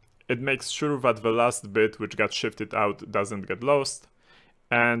 it makes sure that the last bit which got shifted out doesn't get lost,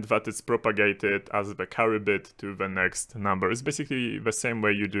 and that it's propagated as the carry bit to the next number. It's basically the same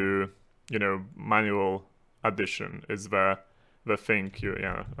way you do, manual addition is the thing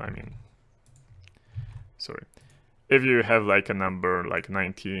sorry. If you have like a number like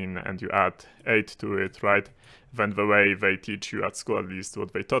 19 and you add 8 to it, right? Then the way they teach you at school, at least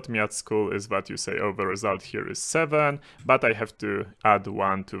what they taught me at school, is that you say, oh, the result here is 7, but I have to add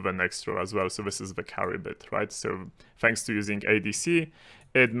 1 to the next row as well. So this is the carry bit, right? So thanks to using ADC,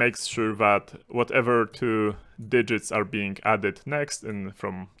 it makes sure that whatever 2 digits are being added next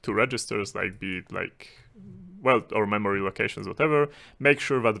from 2 registers, like be it like, well, or memory locations, whatever, make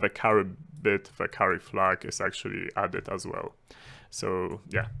sure that the carry bit, the carry flag is actually added as well. So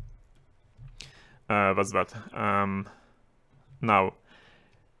yeah, that's that. Now,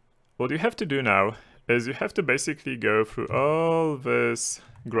 what you have to do now is you have to basically go through all this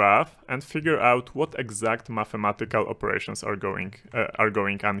graph and figure out what exact mathematical operations are going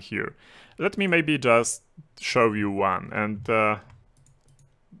on here. Let me maybe just show you one, and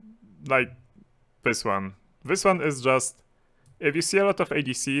like this one. This one is just, if you see a lot of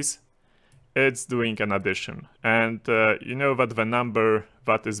ADCs, it's doing an addition. And you know that the number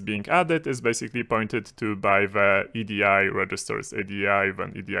that is being added is basically pointed to by the EDI registers, EDI,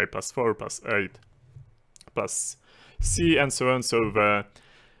 then EDI plus 4, plus 8, plus C, and so on. So the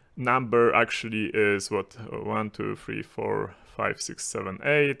number actually is what, 1, 2, 3, 4, 5, 6, 7,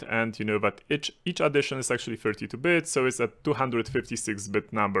 8, and you know that each addition is actually 32 bits, so it's a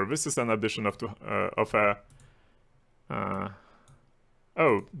 256-bit number. This is an addition of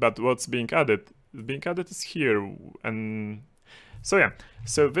oh, but what's being added? Being added is here, and so yeah.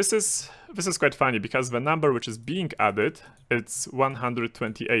 So this is quite funny, because the number which is being added, it's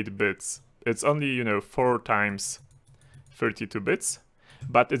 128 bits. It's only 4 times 32 bits.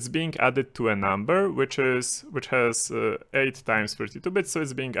 But it's being added to a number which has 8 times 32 bits, so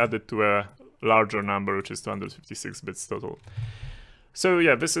it's being added to a larger number, which is 256 bits total. So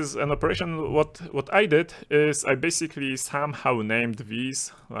yeah, this is an operation. What I did is I basically somehow named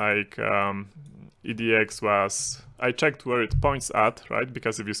these, like EDX was, I checked where it points at, right?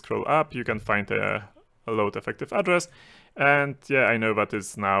 Because if you scroll up, you can find a load effective address. And yeah, I know that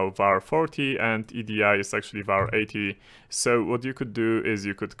is now var 40 and EDI is actually var 80. So what you could do is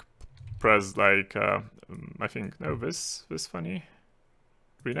you could press like, I think, no, this funny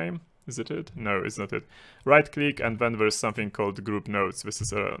rename. Is it? No, it's not it. Right click and then there's something called group nodes. This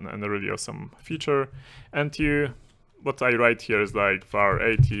is a really awesome feature. And what I write here is like var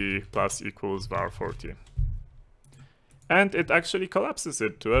 80 plus equals var 40. And it actually collapses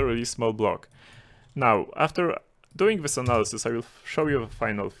it to a really small block. Now, after doing this analysis, I will show you the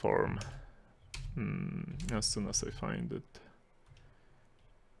final form as soon as I find it.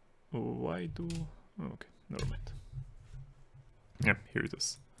 Okay, never mind. Yeah, here it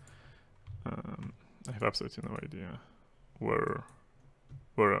is. I have absolutely no idea where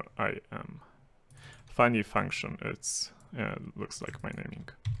I am. Funny function. It looks like my naming.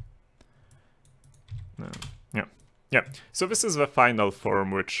 Yeah. So this is the final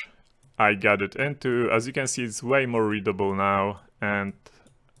form which I got it into. As you can see, it's way more readable now. And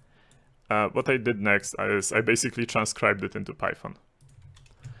what I did next is I basically transcribed it into Python.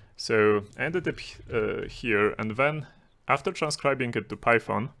 So I ended up here, and then after transcribing it to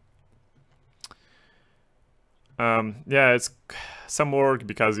Python, yeah, it's some work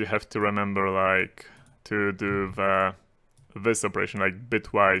because you have to remember like to do this operation like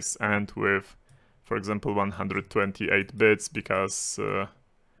bitwise and with, for example, 128 bits because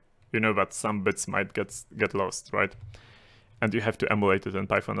you know that some bits might get lost, right? And you have to emulate it in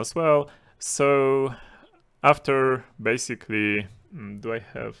Python as well. So after basically,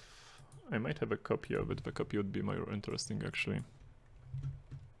 I might have a copy of it. The copy would be more interesting actually.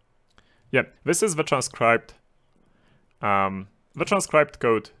 Yeah, this is the transcribed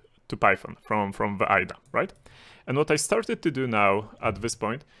code to Python from the IDA, right? And what I started to do now at this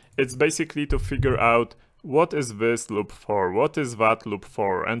point, it's basically to figure out what is this loop for, what is that loop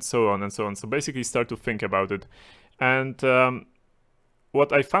for, and so on and so on. So basically start to think about it. And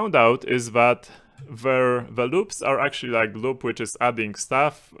what I found out is that the loops are actually like loop which is adding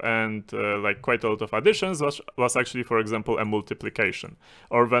stuff, and like quite a lot of additions was actually, for example, a multiplication.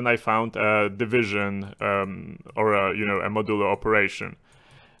 Or when I found a division or a modulo operation.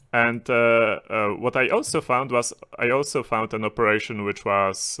 And what I also found was an operation which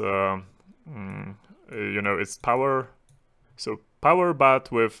was it's power, so power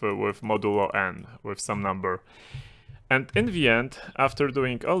but with modulo n, with some number. And in the end, after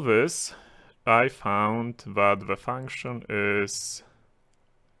doing all this, I found that the function is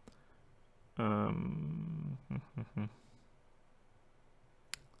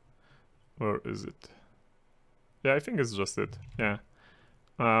where is it? Yeah, I think it's just it. Yeah.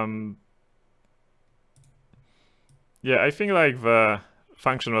 Yeah, I think like the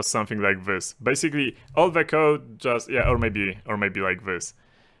function was something like this. Basically, all the code just, yeah, or maybe like this.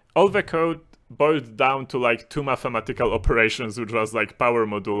 All the code boiled down to like two mathematical operations, which was like power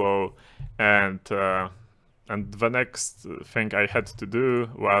modulo, and the next thing I had to do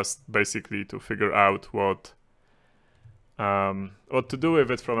was basically to figure out what to do with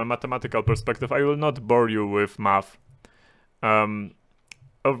it from a mathematical perspective. I will not bore you with math.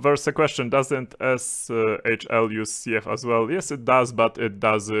 There's a question, doesn't SHL use CF as well? Yes, it does, but it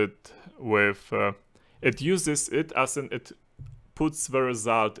does it with, it uses it as in it puts the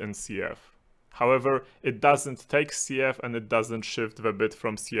result in CF. However, it doesn't take CF and it doesn't shift the bit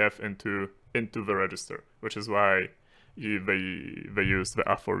from CF into the register, which is why they use the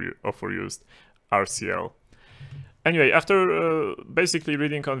aforeused RCL. Anyway, after basically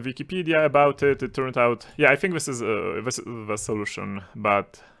reading on Wikipedia about it, it turned out, yeah, I think this is the solution,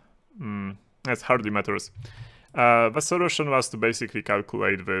 but it hardly matters. The solution was to basically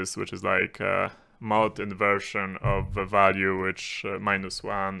calculate this, which is like mod inversion of the value, which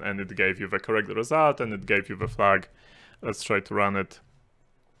 -1, and it gave you the correct result, and it gave you the flag. Let's try to run it.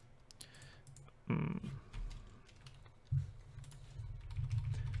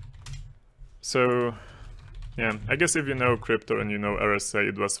 So, yeah, I guess if you know crypto and you know RSA,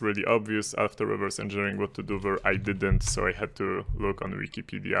 it was really obvious after reverse engineering what to do there. I didn't, so I had to look on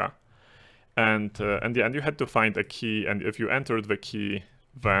Wikipedia. And yeah, and you had to find a key, and if you entered the key,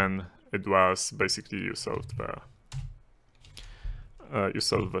 then it was basically you solved the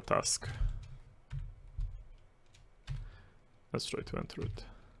task. Let's try to enter it.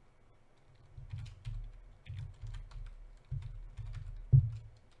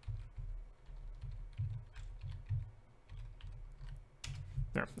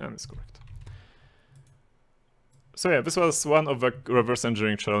 Yeah, and it's correct. So yeah, this was one of the reverse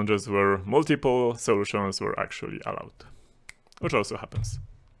engineering challenges where multiple solutions were actually allowed, which also happens.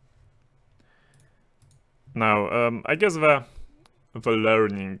 Now, I guess the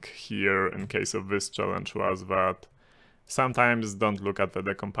learning here in case of this challenge was that sometimes don't look at the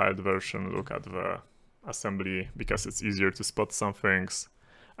decompiled version, look at the assembly, because it's easier to spot some things.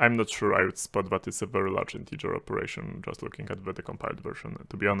 I'm not sure I would spot that it's a very large integer operation just looking at the decompiled version,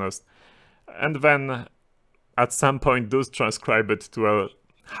 to be honest. And then at some point do transcribe it to a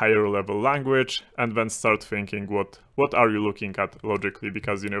higher level language and then start thinking what are you looking at logically,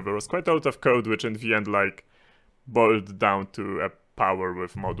 because there was quite a lot of code which in the end like boiled down to a power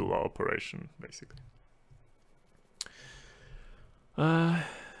with modulo operation basically.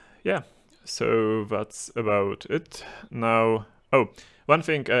 Yeah, so that's about it. Now, one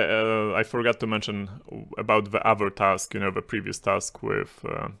thing I forgot to mention about the other task, the previous task with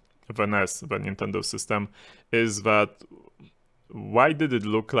the NES, the Nintendo system, is that why did it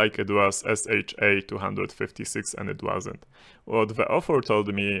look like it was SHA-256 and it wasn't? What the author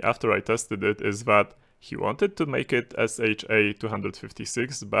told me after I tested it is that he wanted to make it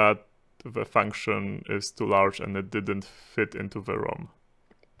SHA-256, but the function is too large and it didn't fit into the ROM.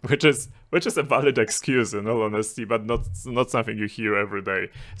 Which is a valid excuse in all honesty, but not something you hear every day.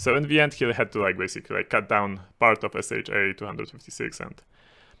 So in the end, he had to basically cut down part of SHA-256 and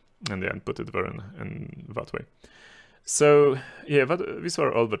in the end put it there in that way. So yeah, these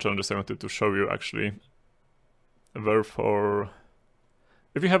were all the challenges I wanted to show you actually. Therefore,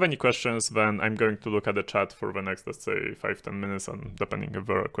 if you have any questions, then I'm going to look at the chat for the next, let's say, 5-10 minutes, and depending if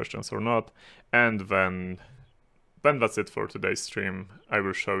there are questions or not. And then that's it for today's stream. I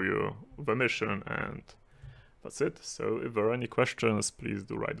will show you the mission, and that's it. So if there are any questions, please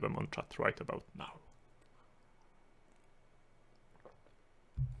do write them on chat right about now.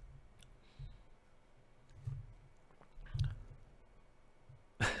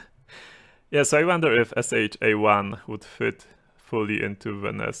 Yeah, so I wonder if SHA1 would fit fully into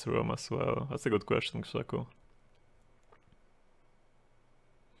the NES ROM as well. That's a good question, Krzaku.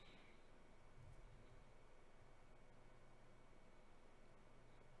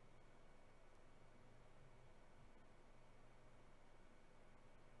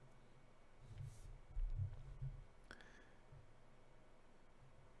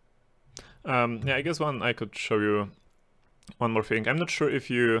 Yeah, I guess I could show you one more thing. I'm not sure if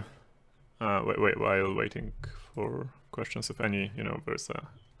you wait while waiting for questions, if any, there's a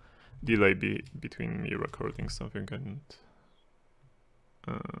delay between me recording something and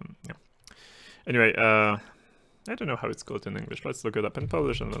yeah. Anyway, I don't know how it's called in English. Let's look it up in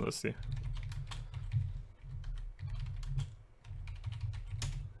Polish and then let's see.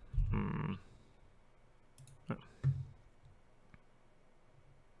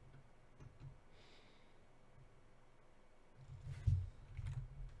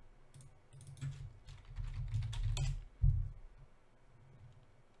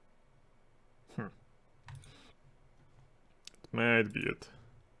 Might be it.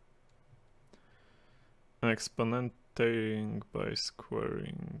 Exponenting by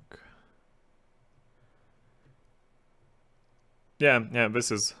squaring. Yeah,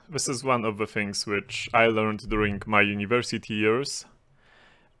 this is one of the things which I learned during my university years.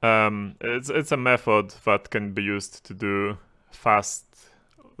 It's a method that can be used to do fast,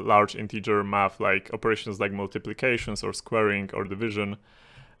 large integer math, like operations like multiplications or squaring or division.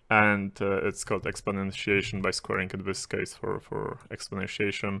 And it's called exponentiation by squaring in this case for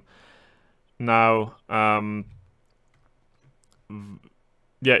exponentiation. Now,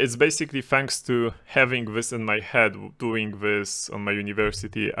 yeah, it's basically thanks to having this in my head, doing this on my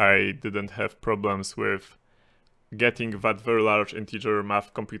university, I didn't have problems with getting that very large integer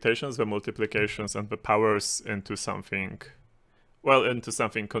math computations, the multiplications and the powers into something, well, into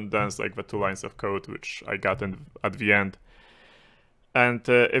something condensed like the 2 lines of code, which I got at the end. And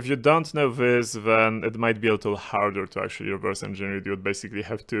if you don't know this, then it might be a little harder to actually reverse engineer it. You would basically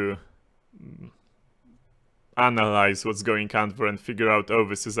have to analyze what's going on there and figure out, oh,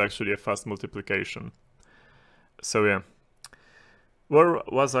 this is actually a fast multiplication. So yeah. Where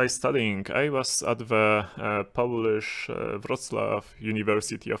was I studying? I was at the Polish Wrocław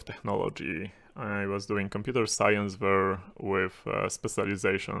University of Technology. I was doing computer science there with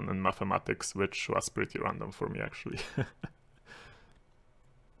specialization in mathematics, which was pretty random for me actually.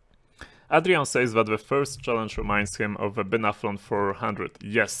 Adrian says that the first challenge reminds him of the Binathlon 400.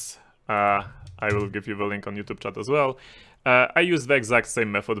 Yes, I will give you the link on YouTube chat as well. I used the exact same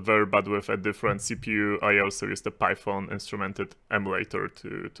method there, but with a different CPU. I also used a Python instrumented emulator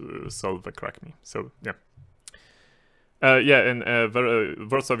to solve the crack me. So yeah. Yeah, in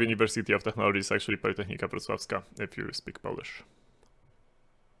Wrocław University of Technology is actually Politechnika Wrocławska, if you speak Polish.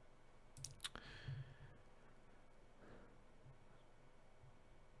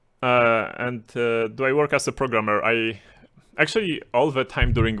 Do I work as a programmer? Actually, all the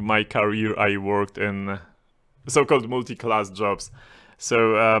time during my career, I worked in so-called multi-class jobs.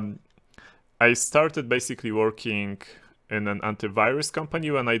 So I started basically working in an antivirus company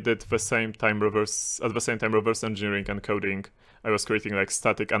when I did the same time reverse engineering and coding. I was creating like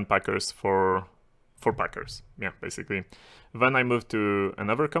static unpackers for packers. Yeah, basically. Then I moved to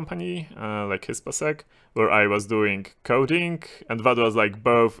another company, like Hispasec, where I was doing coding, and that was like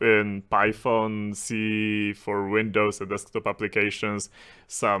both in Python, C for Windows and desktop applications,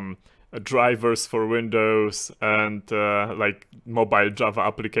 some drivers for Windows, and like mobile Java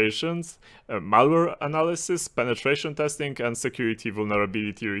applications, malware analysis, penetration testing, and security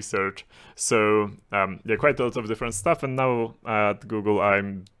vulnerability research. So yeah, quite a lot of different stuff. And now at Google,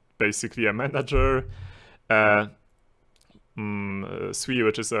 I'm basically a manager. Sui,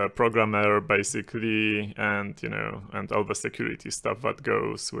 which is a programmer basically, and and all the security stuff that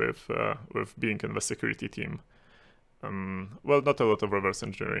goes with being in the security team. Well, not a lot of reverse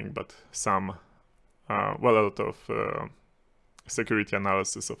engineering, but some. A lot of security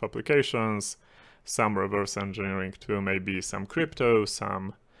analysis of applications, some reverse engineering too, maybe some crypto,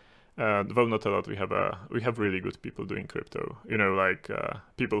 some. Though not a lot, we have really good people doing crypto. Like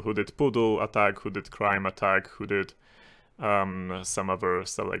people who did Poodle attack, who did Crime attack, who did some other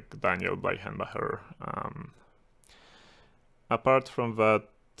stuff like Daniel Bleihenbacher. Apart from that,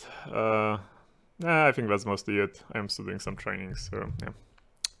 I think that's mostly it. I'm still doing some training, so yeah.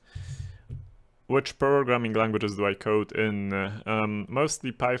 Which programming languages do I code in?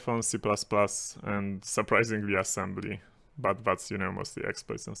 Mostly Python, C++, and surprisingly assembly. But that's, mostly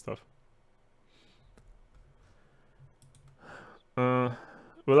exploits and stuff.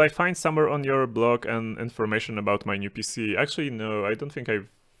 Will I find somewhere on your blog and information about my new PC? Actually, no, I don't think I've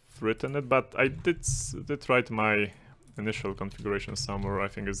written it, but I did write my initial configuration somewhere. I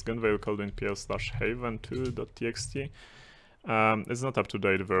think it's gunveil colvin/pl/haven2.txt. It's not up to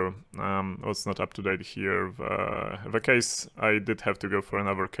date though. It's not up to date here. The case, I did have to go for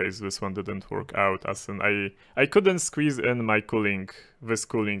another case. This one didn't work out, as in I couldn't squeeze in my cooling. This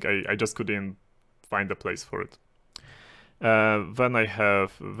cooling, I just couldn't find a place for it. Then I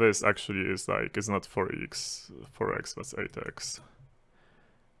have this actually is like, it's not 4x, that's 8x.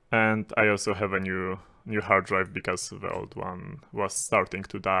 And I also have a new hard drive because the old one was starting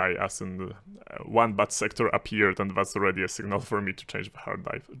to die, as in one bad sector appeared, and that's already a signal for me to change the hard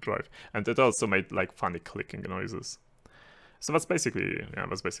drive. And it also made like funny clicking noises. So that's basically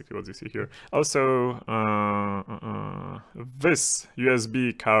what you see here. Also, this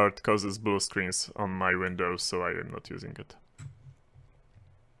USB card causes blue screens on my Windows, so I am not using it.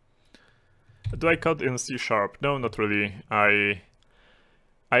 Do I code in C#? No, not really. I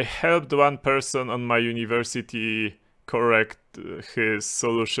helped one person on my university correct his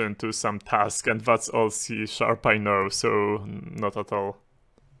solution to some task, and that's all C# I know, so not at all.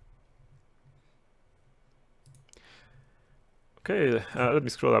 Okay, let me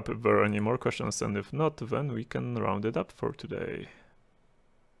scroll up if there are any more questions, and if not, then we can round it up for today.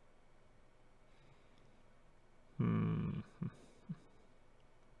 I'm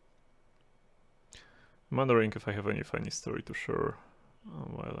wondering if I have any funny story to share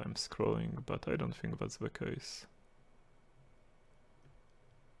while I'm scrolling, but I don't think that's the case.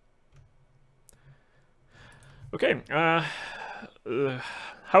 Okay,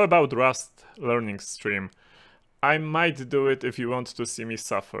 how about Rust learning stream? I might do it if you want to see me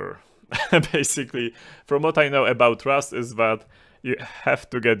suffer. Basically, from what I know about Rust is that you have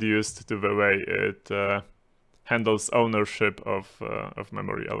to get used to the way it handles ownership of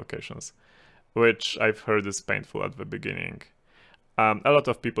memory allocations, which I've heard is painful at the beginning. A lot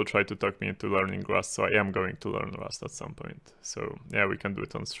of people try to talk me into learning Rust, so I am going to learn Rust at some point. So yeah, we can do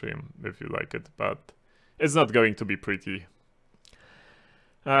it on stream if you like it, but it's not going to be pretty.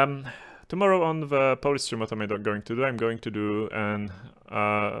 Tomorrow on the Polish stream, what am I going to do? I'm going to do an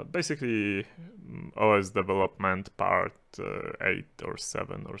basically OS development part 8 or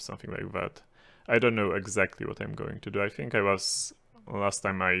 7 or something like that. I don't know exactly what I'm going to do. I think last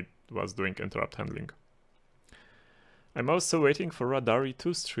time I was doing interrupt handling. I'm also waiting for Radari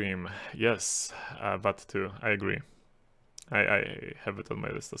 2 stream. Yes, that too, I agree. I have it on my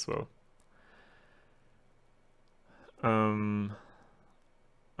list as well.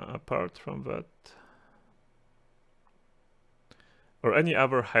 Apart from that, or any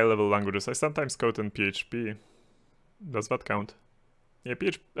other high-level languages, I sometimes code in PHP. Does that count? Yeah,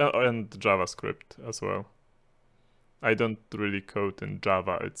 PHP and JavaScript as well. I don't really code in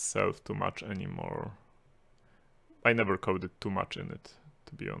Java itself too much anymore. I never coded too much in it,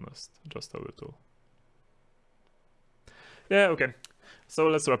 to be honest, just a little. Yeah, okay. So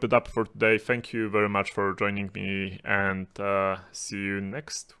let's wrap it up for today. Thank you very much for joining me, and see you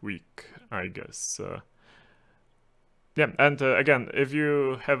next week, I guess. Yeah, and again, if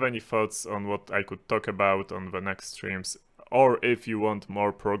you have any thoughts on what I could talk about on the next streams, or if you want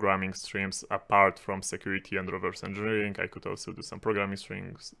more programming streams apart from security and reverse engineering, I could also do some programming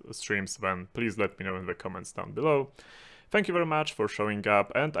streams, then please let me know in the comments down below. Thank you very much for showing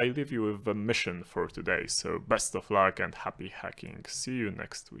up, and I leave you with the mission for today, so best of luck and happy hacking. See you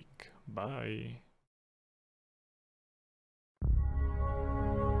next week. Bye.